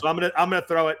 So I'm gonna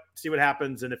throw it, see what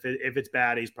happens. And if it's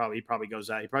bad, he probably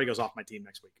goes out. He probably goes off my team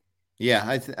next week. Yeah,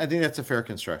 I think that's a fair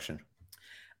construction.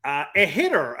 A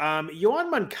hitter, Yoan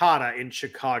Moncada in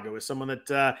Chicago is someone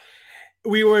that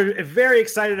we were very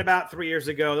excited about 3 years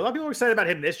ago. A lot of people were excited about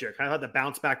him this year. Kind of thought the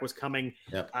bounce back was coming.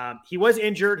 Yep. He was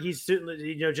injured. He's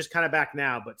certainly, just kind of back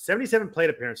now, but 77 plate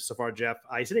appearances so far, Jeff.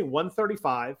 He's hitting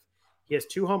 135. He has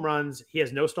 2 home runs. He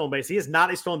has no stolen base. He is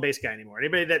not a stolen base guy anymore.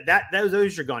 Anybody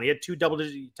those are gone. He had 2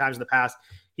 double-digit times in the past.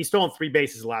 He's stolen 3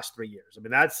 bases the last 3 years. I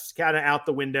mean, that's kind of out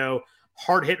the window.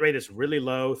 Hard hit rate is really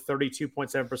low,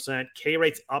 32.7%. K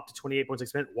rate's up to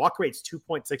 28.6%. Walk rate's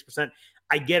 2.6%.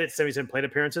 I get it, 77 plate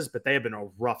appearances, but they have been a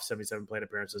rough 77 plate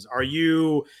appearances. Are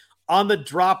you on the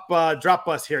drop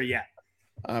bus here yet?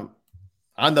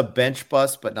 On the bench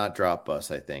bus, but not drop bus,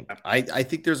 I think. I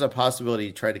think there's a possibility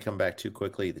he tried to come back too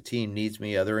quickly. The team needs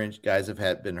me. Other guys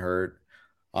have been hurt.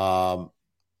 With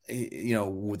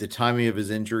the timing of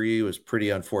his injury was pretty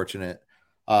unfortunate.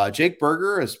 Jake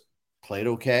Burger has played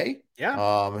okay.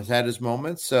 Yeah. Has had his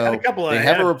moments. So had a couple they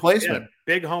have a replacement.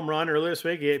 Big home run earlier this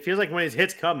week. It feels like when his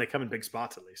hits come, they come in big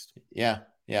spots at least. Yeah.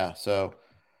 Yeah. So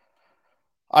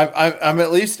I'm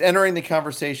at least entering the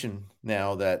conversation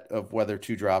now of whether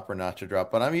to drop or not to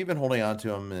drop, but I'm even holding on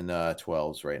to him in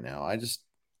 12s right now.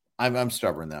 I'm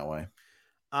stubborn that way.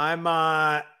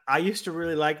 I used to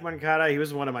really like Moncada. He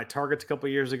was one of my targets a couple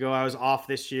of years ago. I was off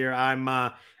this year.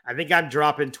 I think I'm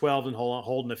dropping 12 and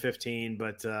holding a 15,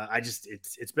 but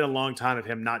it's been a long time of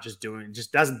him not just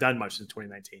hasn't done much since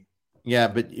 2019. Yeah,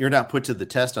 but you're not put to the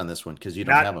test on this one because you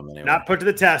don't have him anymore. Not put to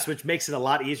the test, which makes it a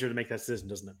lot easier to make that decision,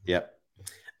 doesn't it? Yep.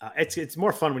 It's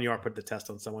more fun when you are put the test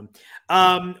on someone.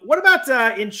 What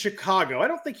about in Chicago? I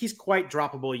don't think he's quite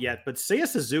droppable yet, but Seiya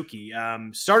Suzuki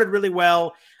started really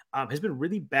well. Has been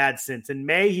really bad since. In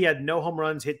May, he had no home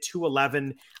runs, hit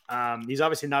 211. He's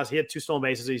obviously not. He had 2 stolen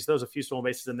bases. He throws a few stolen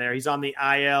bases in there. He's on the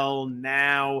IL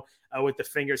now with the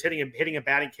fingers, hitting a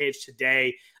batting cage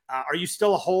today. Are you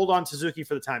still a hold on Suzuki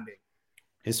for the time being?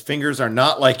 His fingers are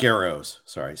not like arrows.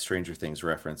 Sorry, Stranger Things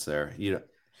reference there.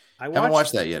 I haven't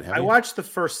watched that yet. I watched the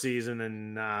first season,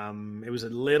 and it was a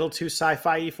little too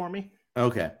sci-fi-y for me.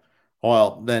 Okay.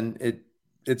 Well, then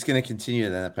it's going to continue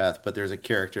in that path, but there's a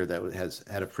character that has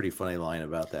had a pretty funny line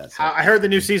about that. So. I heard the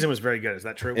new season was very good. Is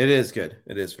that true? It is good.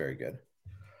 It is very good.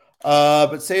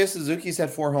 But Seiya Suzuki's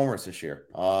had 4 homers this year.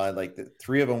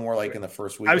 3 of them were in the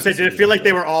first week. I would say, did it feel like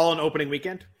they were all on opening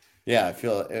weekend? Yeah, I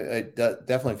feel it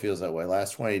definitely feels that way.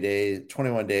 Last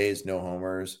 21 days, no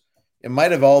homers. It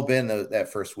might have all been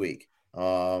that first week.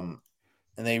 And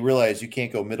they realized you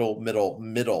can't go middle.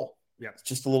 Yeah. It's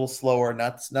just a little slower,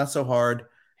 not so hard.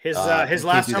 His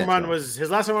last home run was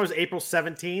April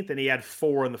 17th, and he had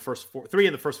 3 in the first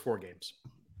 4 games.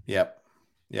 Yep.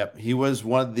 He was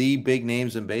one of the big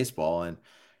names in baseball, and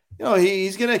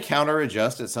he's going to counter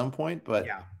adjust at some point, but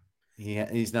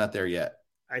he's not there yet.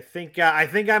 I think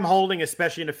I'm holding,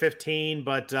 especially in a 15,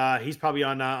 but he's probably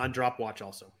on drop watch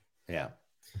also. Yeah.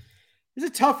 It's a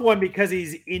tough one because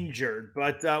he's injured,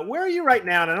 but where are you right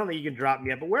now? And I don't think you can drop me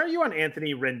yet, but where are you on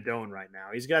Anthony Rendon right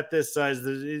now? He's got this,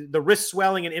 the wrist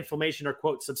swelling and inflammation are,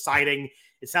 quote, subsiding.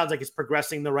 It sounds like it's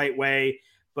progressing the right way,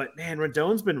 but man,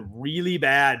 Rendon's been really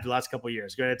bad the last couple of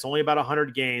years. It's only about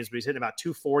 100 games, but he's hitting about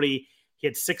 240. He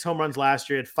had 6 home runs last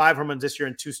year, had 5 home runs this year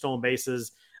and 2 stolen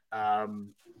bases.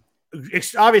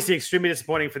 Obviously extremely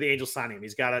disappointing for the Angels signing him.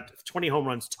 He's got 20 home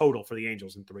runs total for the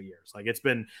Angels in 3 years. It's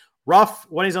been rough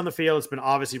when he's on the field. It's been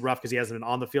obviously rough because he hasn't been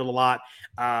on the field a lot.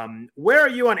 Where are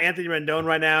you on Anthony Rendon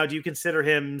right now? Do you consider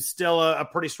him still a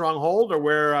pretty strong hold, or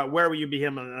where will you be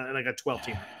him on a 12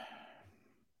 team?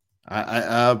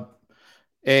 I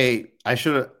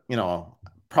should have,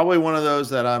 probably one of those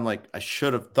that I'm I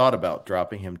should have thought about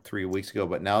dropping him 3 weeks ago,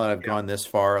 but now that I've gone this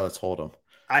far, let's hold him.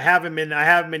 I have him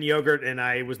in yogurt, and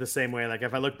I was the same way.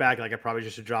 If I look back, I probably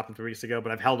just should drop him 3 weeks ago,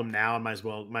 but I've held him now and might as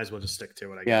well just stick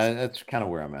to it. I guess. Yeah, that's kind of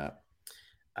where I'm at.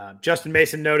 Justin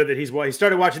Mason noted that he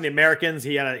started watching The Americans.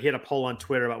 He had a poll on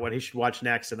Twitter about what he should watch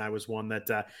next, and I was one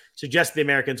that suggested The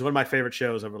Americans. One of my favorite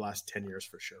shows over the last 10 years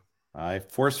for sure. I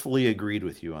forcefully agreed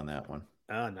with you on that one.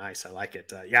 Oh, nice. I like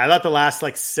it. I thought the last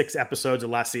 6 episodes of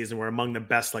last season were among the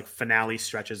best finale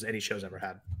stretches any show's ever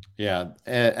had. Yeah.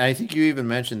 And I think you even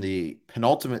mentioned the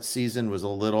penultimate season was a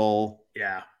little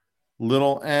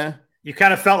eh. You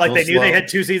kind of felt like they knew they had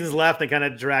 2 seasons left. They kind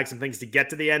of dragged some things to get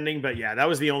to the ending. But yeah, that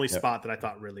was the only spot that I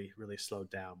thought really, really slowed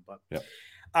down. But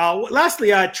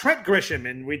lastly, Trent Grisham.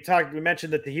 And we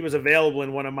mentioned that he was available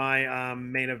in one of my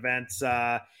main events.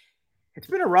 It's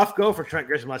been a rough go for Trent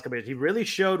Grisham last couple of years. He really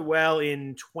showed well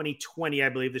in 2020, I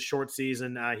believe, the short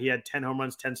season. He had 10 home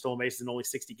runs, 10 stolen bases in only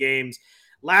 60 games.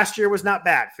 Last year was not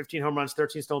bad. 15 home runs,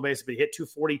 13 stolen bases, but he hit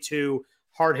 242.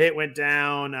 Hard hit went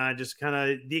down. Just kind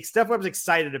of the stuff I was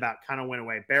excited about kind of went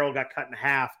away. Barrel got cut in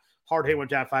half. Hard hit went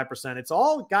down 5%. It's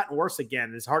all gotten worse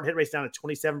again. His hard hit rate's down to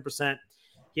 27%.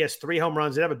 He has 3 home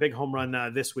runs. He had a big home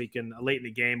run this week and late in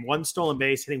the game. 1 stolen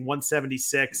base, hitting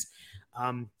 176.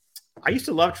 I used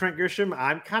to love Trent Grisham.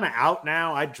 I'm kind of out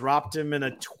now. I dropped him in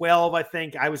a 12, I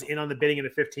think. I was in on the bidding in a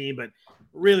 15, but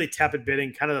really tepid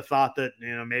bidding. Kind of the thought that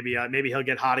maybe he'll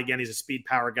get hot again. He's a speed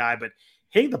power guy, but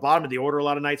hitting the bottom of the order a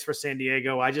lot of nights for San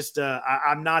Diego. I just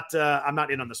I'm not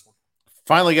in on this one.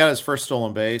 Finally got his first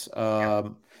stolen base.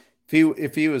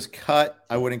 If he was cut,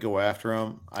 I wouldn't go after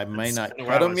him. I might not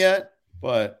cut him yet,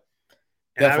 but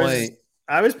definitely.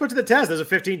 I was put to the test. There's a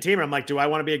 15 teamer. I'm like, do I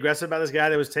want to be aggressive about this guy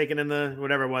that was taken in the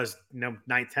whatever it was, 9th,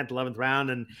 10th, 11th round?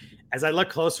 And as I look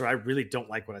closer, I really don't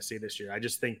like what I see this year. I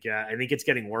just think it's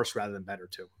getting worse rather than better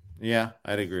too. Yeah,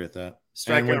 I'd agree with that.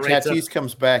 And when Tatis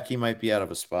comes back, he might be out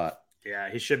of a spot.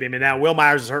 Yeah, he should be. I mean, now Will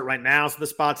Myers is hurt right now, so the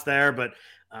spot's there, but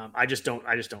I just don't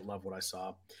love what I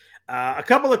saw. A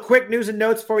couple of quick news and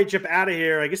notes before we jump out of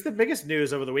here. I guess the biggest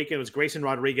news over the weekend was Grayson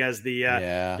Rodriguez,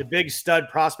 the big stud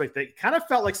prospect that kind of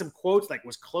felt like some quotes, like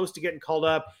was close to getting called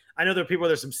up. I know there are people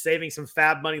that are saving some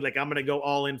fab money, like I'm going to go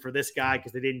all in for this guy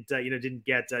because they didn't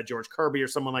get George Kirby or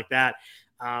someone like that.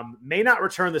 May not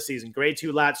return this season. Grade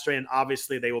 2 lat strain.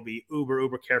 Obviously, they will be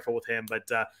uber careful with him, but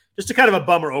just a kind of a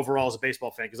bummer overall as a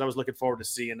baseball fan because I was looking forward to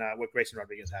seeing what Grayson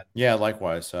Rodriguez had. Yeah,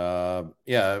 likewise. As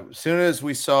soon as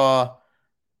we saw.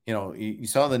 You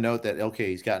saw the note that, okay,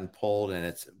 he's gotten pulled and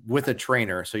it's with a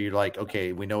trainer. So you're like,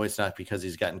 okay, we know it's not because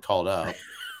he's gotten called up.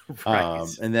 Right.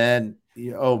 And then,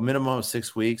 minimum of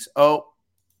 6 weeks. Oh,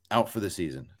 out for the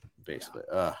season, basically.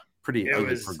 Pretty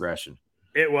ugly progression.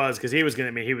 It was because he was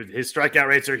going to his strikeout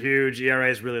rates are huge. ERA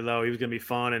is really low. He was going to be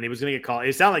fun and he was going to get called.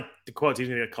 It sounded like the quotes, he's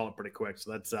going to get called up pretty quick.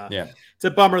 So that's, it's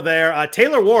a bummer there.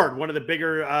 Taylor Ward, one of the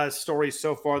bigger stories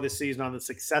so far this season on the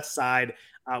success side,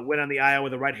 went on the IL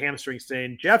with a right hamstring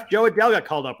strain. Jeff, Joe Adell got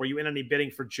called up. Were you in any bidding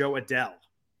for Joe Adell?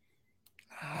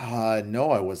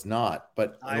 No, I was not.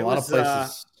 But in a lot of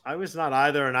places, I was not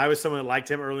either. And I was someone that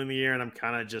liked him early in the year, and I'm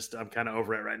kind of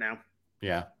over it right now.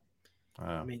 Yeah.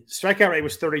 I mean, strikeout rate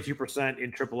was 32%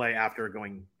 in AAA after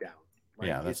going down.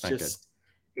 That's not good.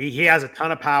 He has a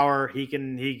ton of power. He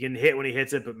can hit when he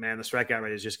hits it, but man, the strikeout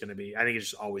rate is just going to be. I think it's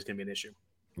just always going to be an issue.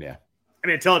 Yeah. I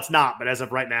mean, until it's not, but as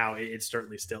of right now, it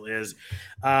certainly still is.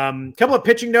 Couple of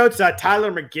pitching notes.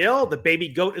 Tyler McGill, the baby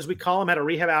goat, as we call him, had a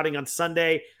rehab outing on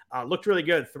Sunday. Looked really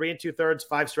good. 3 2/3,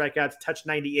 5 strikeouts, touched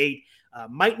 98.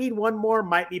 Might need one more.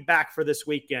 Might be back for this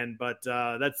weekend, but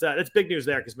that's big news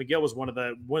there because McGill was one of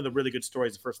the really good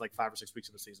stories the first 5 or 6 weeks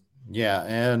of the season. Yeah,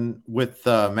 and with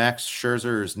Max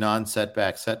Scherzer's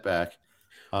non-setback setback,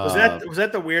 was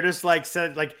that the weirdest?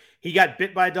 Said he got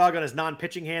bit by a dog on his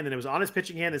non-pitching hand, and it was on his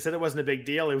pitching hand. They said it wasn't a big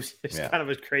deal. It was kind of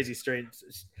a crazy, strange.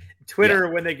 Twitter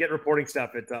when they get reporting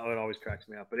stuff, it always cracks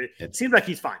me up. But it seems like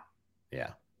he's fine. Yeah,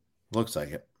 looks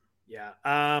like it. Yeah.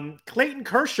 Clayton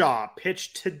Kershaw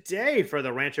pitched today for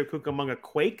the Rancho Cucamonga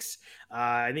Quakes.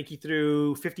 I think he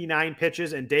threw 59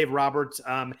 pitches, and Dave Roberts,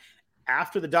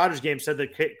 after the Dodgers game, said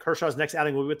that Kershaw's next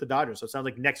outing will be with the Dodgers. So it sounds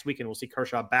like next weekend we'll see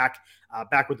Kershaw back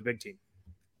with the big team.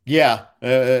 Yeah.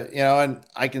 And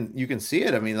you can see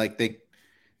it. I mean,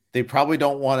 they probably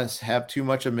don't want to have too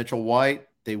much of Mitchell White.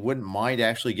 They wouldn't mind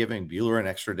actually giving Buehler an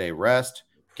extra day rest.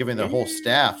 Giving their whole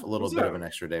staff a little bit of an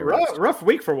extra day rest. Rough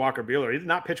week for Walker Buehler. He did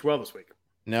not pitch well this week.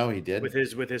 No, he did. With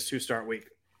his 2-start week.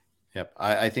 Yep.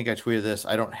 I think I tweeted this.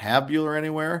 I don't have Buehler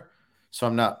anywhere, so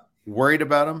I'm not worried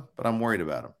about him, but I'm worried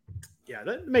about him. Yeah,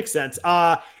 that makes sense.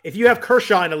 If you have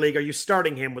Kershaw in the league, are you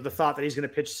starting him with the thought that he's going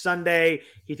to pitch Sunday?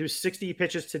 He threw 60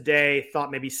 pitches today,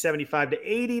 thought maybe 75 to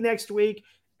 80 next week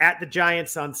at the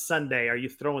Giants on Sunday. Are you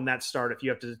throwing that start if you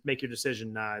have to make your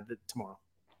decision tomorrow?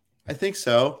 I think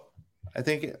so.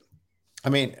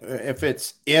 If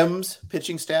it's M's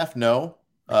pitching staff, no.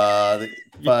 But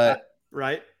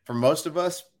right. For most of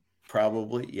us,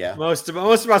 Probably, yeah. Most of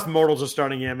us mortals are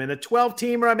starting him in a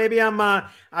 12-teamer. Maybe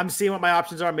I'm seeing what my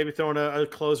options are. Maybe throwing a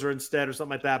closer instead or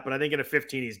something like that. But I think in a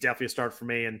 15, he's definitely a start for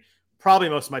me, and probably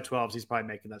most of my 12s, he's probably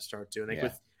making that start too.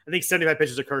 I think 75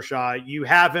 pitches to Kershaw. You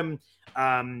have him.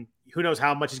 Who knows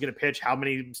how much he's going to pitch, how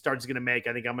many starts he's going to make.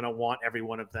 I think I'm going to want every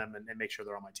one of them and make sure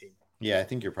they're on my team. Yeah, I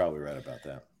think you're probably right about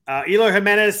that. Eloy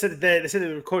Jimenez said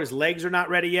his legs are not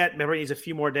ready yet. Remember, he needs a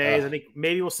few more days. I think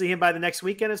maybe we'll see him by the next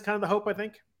weekend is kind of the hope, I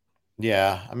think.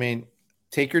 Yeah, I mean,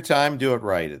 take your time, do it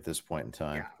right at this point in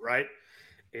time. Yeah, right.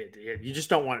 You just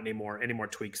don't want any more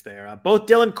tweaks there. Both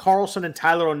Dylan Carlson and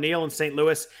Tyler O'Neill in St.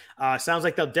 Louis sounds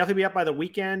like they'll definitely be up by the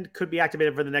weekend. Could be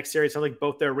activated for the next series. Sounds like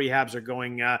both their rehabs are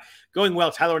going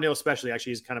well. Tyler O'Neill especially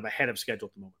actually is kind of ahead of schedule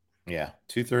at the moment. Yeah,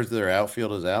 2/3 of their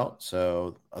outfield is out,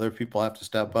 so other people have to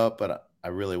step up. But I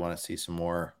really want to see some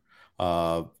more.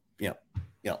 All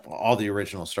the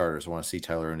original starters. I want to see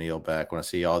Tyler O'Neill back. I want to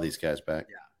see all these guys back.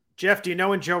 Yeah. Jeff, do you know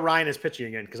when Joe Ryan is pitching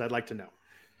again? Because I'd like to know.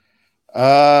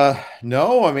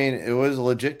 No, I mean, it was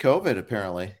legit COVID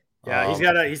apparently. Yeah,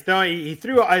 he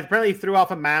threw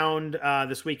off a mound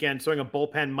this weekend, throwing a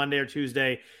bullpen Monday or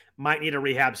Tuesday. Might need a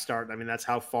rehab start. I mean, that's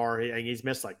how far he's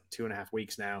missed like 2.5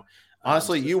 weeks now.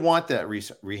 Honestly, you want that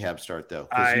rehab start though,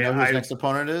 because you know who his next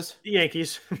opponent is? The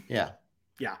Yankees. Yeah.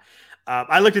 Yeah.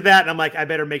 I looked at that and I'm like, I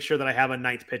better make sure that I have a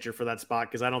ninth pitcher for that spot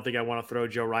because I don't think I want to throw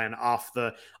Joe Ryan off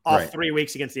 3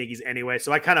 weeks against the Yankees anyway.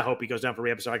 So I kind of hope he goes down for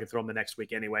rehab so I can throw him the next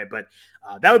week anyway. But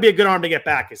that would be a good arm to get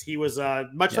back because he was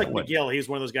much like McGill. He was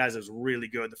one of those guys that was really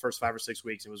good the first 5 or 6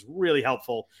 weeks. It was really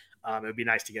helpful. It would be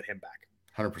nice to get him back.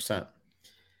 100%.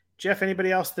 Jeff,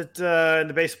 anybody else that in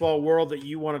the baseball world that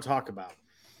you want to talk about?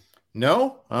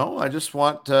 No, I just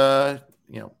want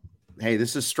hey,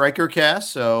 this is Striker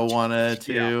Cast, so wanted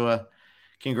to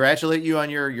congratulate you on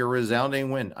your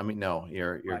resounding win. I mean, no,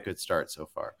 your good start so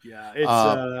far. Yeah,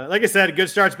 it's like I said, a good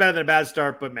start's better than a bad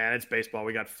start, but man, it's baseball.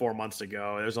 We got 4 months to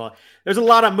go. There's a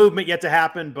lot of movement yet to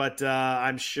happen, but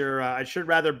I'm sure I should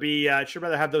rather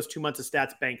have those 2 months of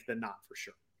stats banked than not for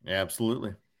sure. Yeah,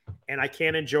 absolutely. And I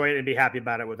can't enjoy it and be happy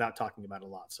about it without talking about it a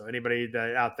lot. So anybody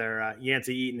out there,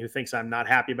 Yancey Eaton, who thinks I'm not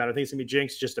happy about it, thinks it's going to be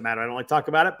jinx, just a matter. I don't like to talk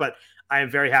about it, but I am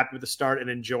very happy with the start and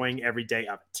enjoying every day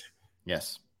of it.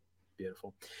 Yes.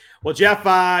 Beautiful. Well, Jeff,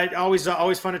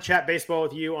 always fun to chat baseball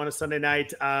with you on a Sunday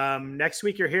night. Next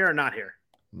week you're here or not here?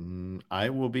 I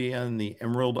will be on the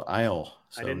Emerald Isle.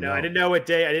 So I didn't know what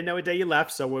day you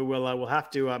left. So we'll have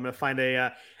to, I'm going to find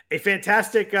a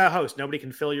fantastic host. Nobody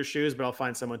can fill your shoes, but I'll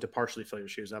find someone to partially fill your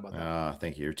shoes. How about that?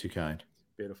 Thank you. You're too kind.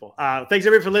 Beautiful. Thanks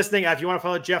everybody for listening. If you want to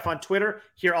follow Jeff on Twitter,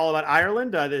 hear all about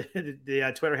Ireland.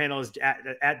 The Twitter handle is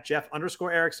at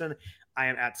Jeff_Erickson. I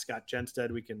am at Scott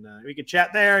Genstead. We can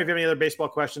chat there. If you have any other baseball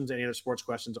questions, any other sports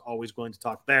questions, always willing to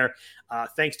talk there.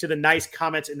 Thanks to the nice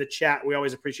comments in the chat. We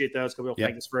always appreciate those.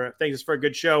 Thank us for a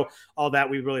good show. All that.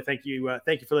 We really thank you.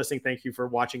 Thank you for listening. Thank you for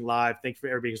watching live. Thank you for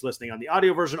everybody who's listening on the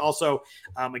audio version. Also,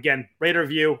 again, rate or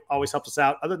review always helps us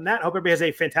out. Other than that, hope everybody has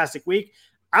a fantastic week.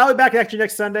 I'll be back actually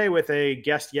next Sunday with a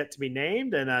guest yet to be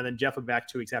named, and then Jeff will be back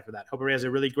 2 weeks after that. Hope everybody has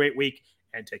a really great week,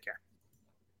 and take care.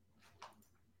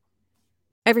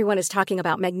 Everyone is talking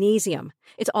about magnesium.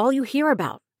 It's all you hear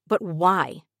about. But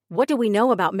why? What do we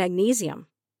know about magnesium?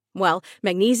 Well,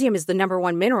 magnesium is the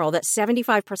 #1 mineral that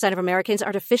 75% of Americans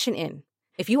are deficient in.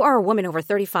 If you are a woman over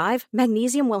 35,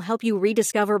 magnesium will help you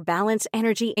rediscover balance,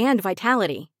 energy, and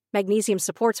vitality. Magnesium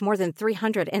supports more than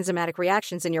 300 enzymatic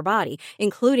reactions in your body,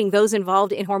 including those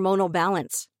involved in hormonal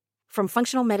balance. From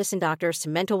functional medicine doctors to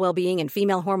mental well-being and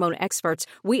female hormone experts,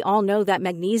 we all know that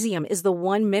magnesium is the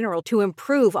one mineral to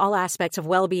improve all aspects of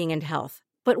well-being and health.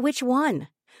 But which one?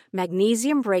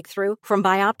 Magnesium Breakthrough from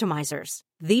Bioptimizers,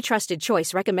 the trusted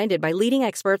choice recommended by leading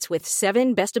experts with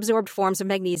 7 best-absorbed forms of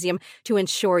magnesium to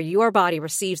ensure your body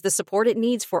receives the support it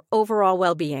needs for overall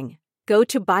well-being. Go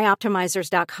to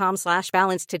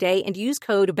bioptimizers.com/balance today and use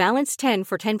code BALANCE10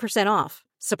 for 10% off.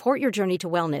 Support your journey to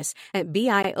wellness at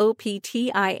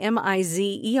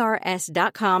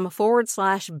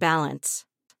bioptimizers.com/balance.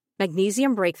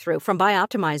 Magnesium Breakthrough from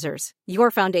Bioptimizers,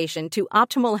 your foundation to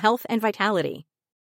optimal health and vitality.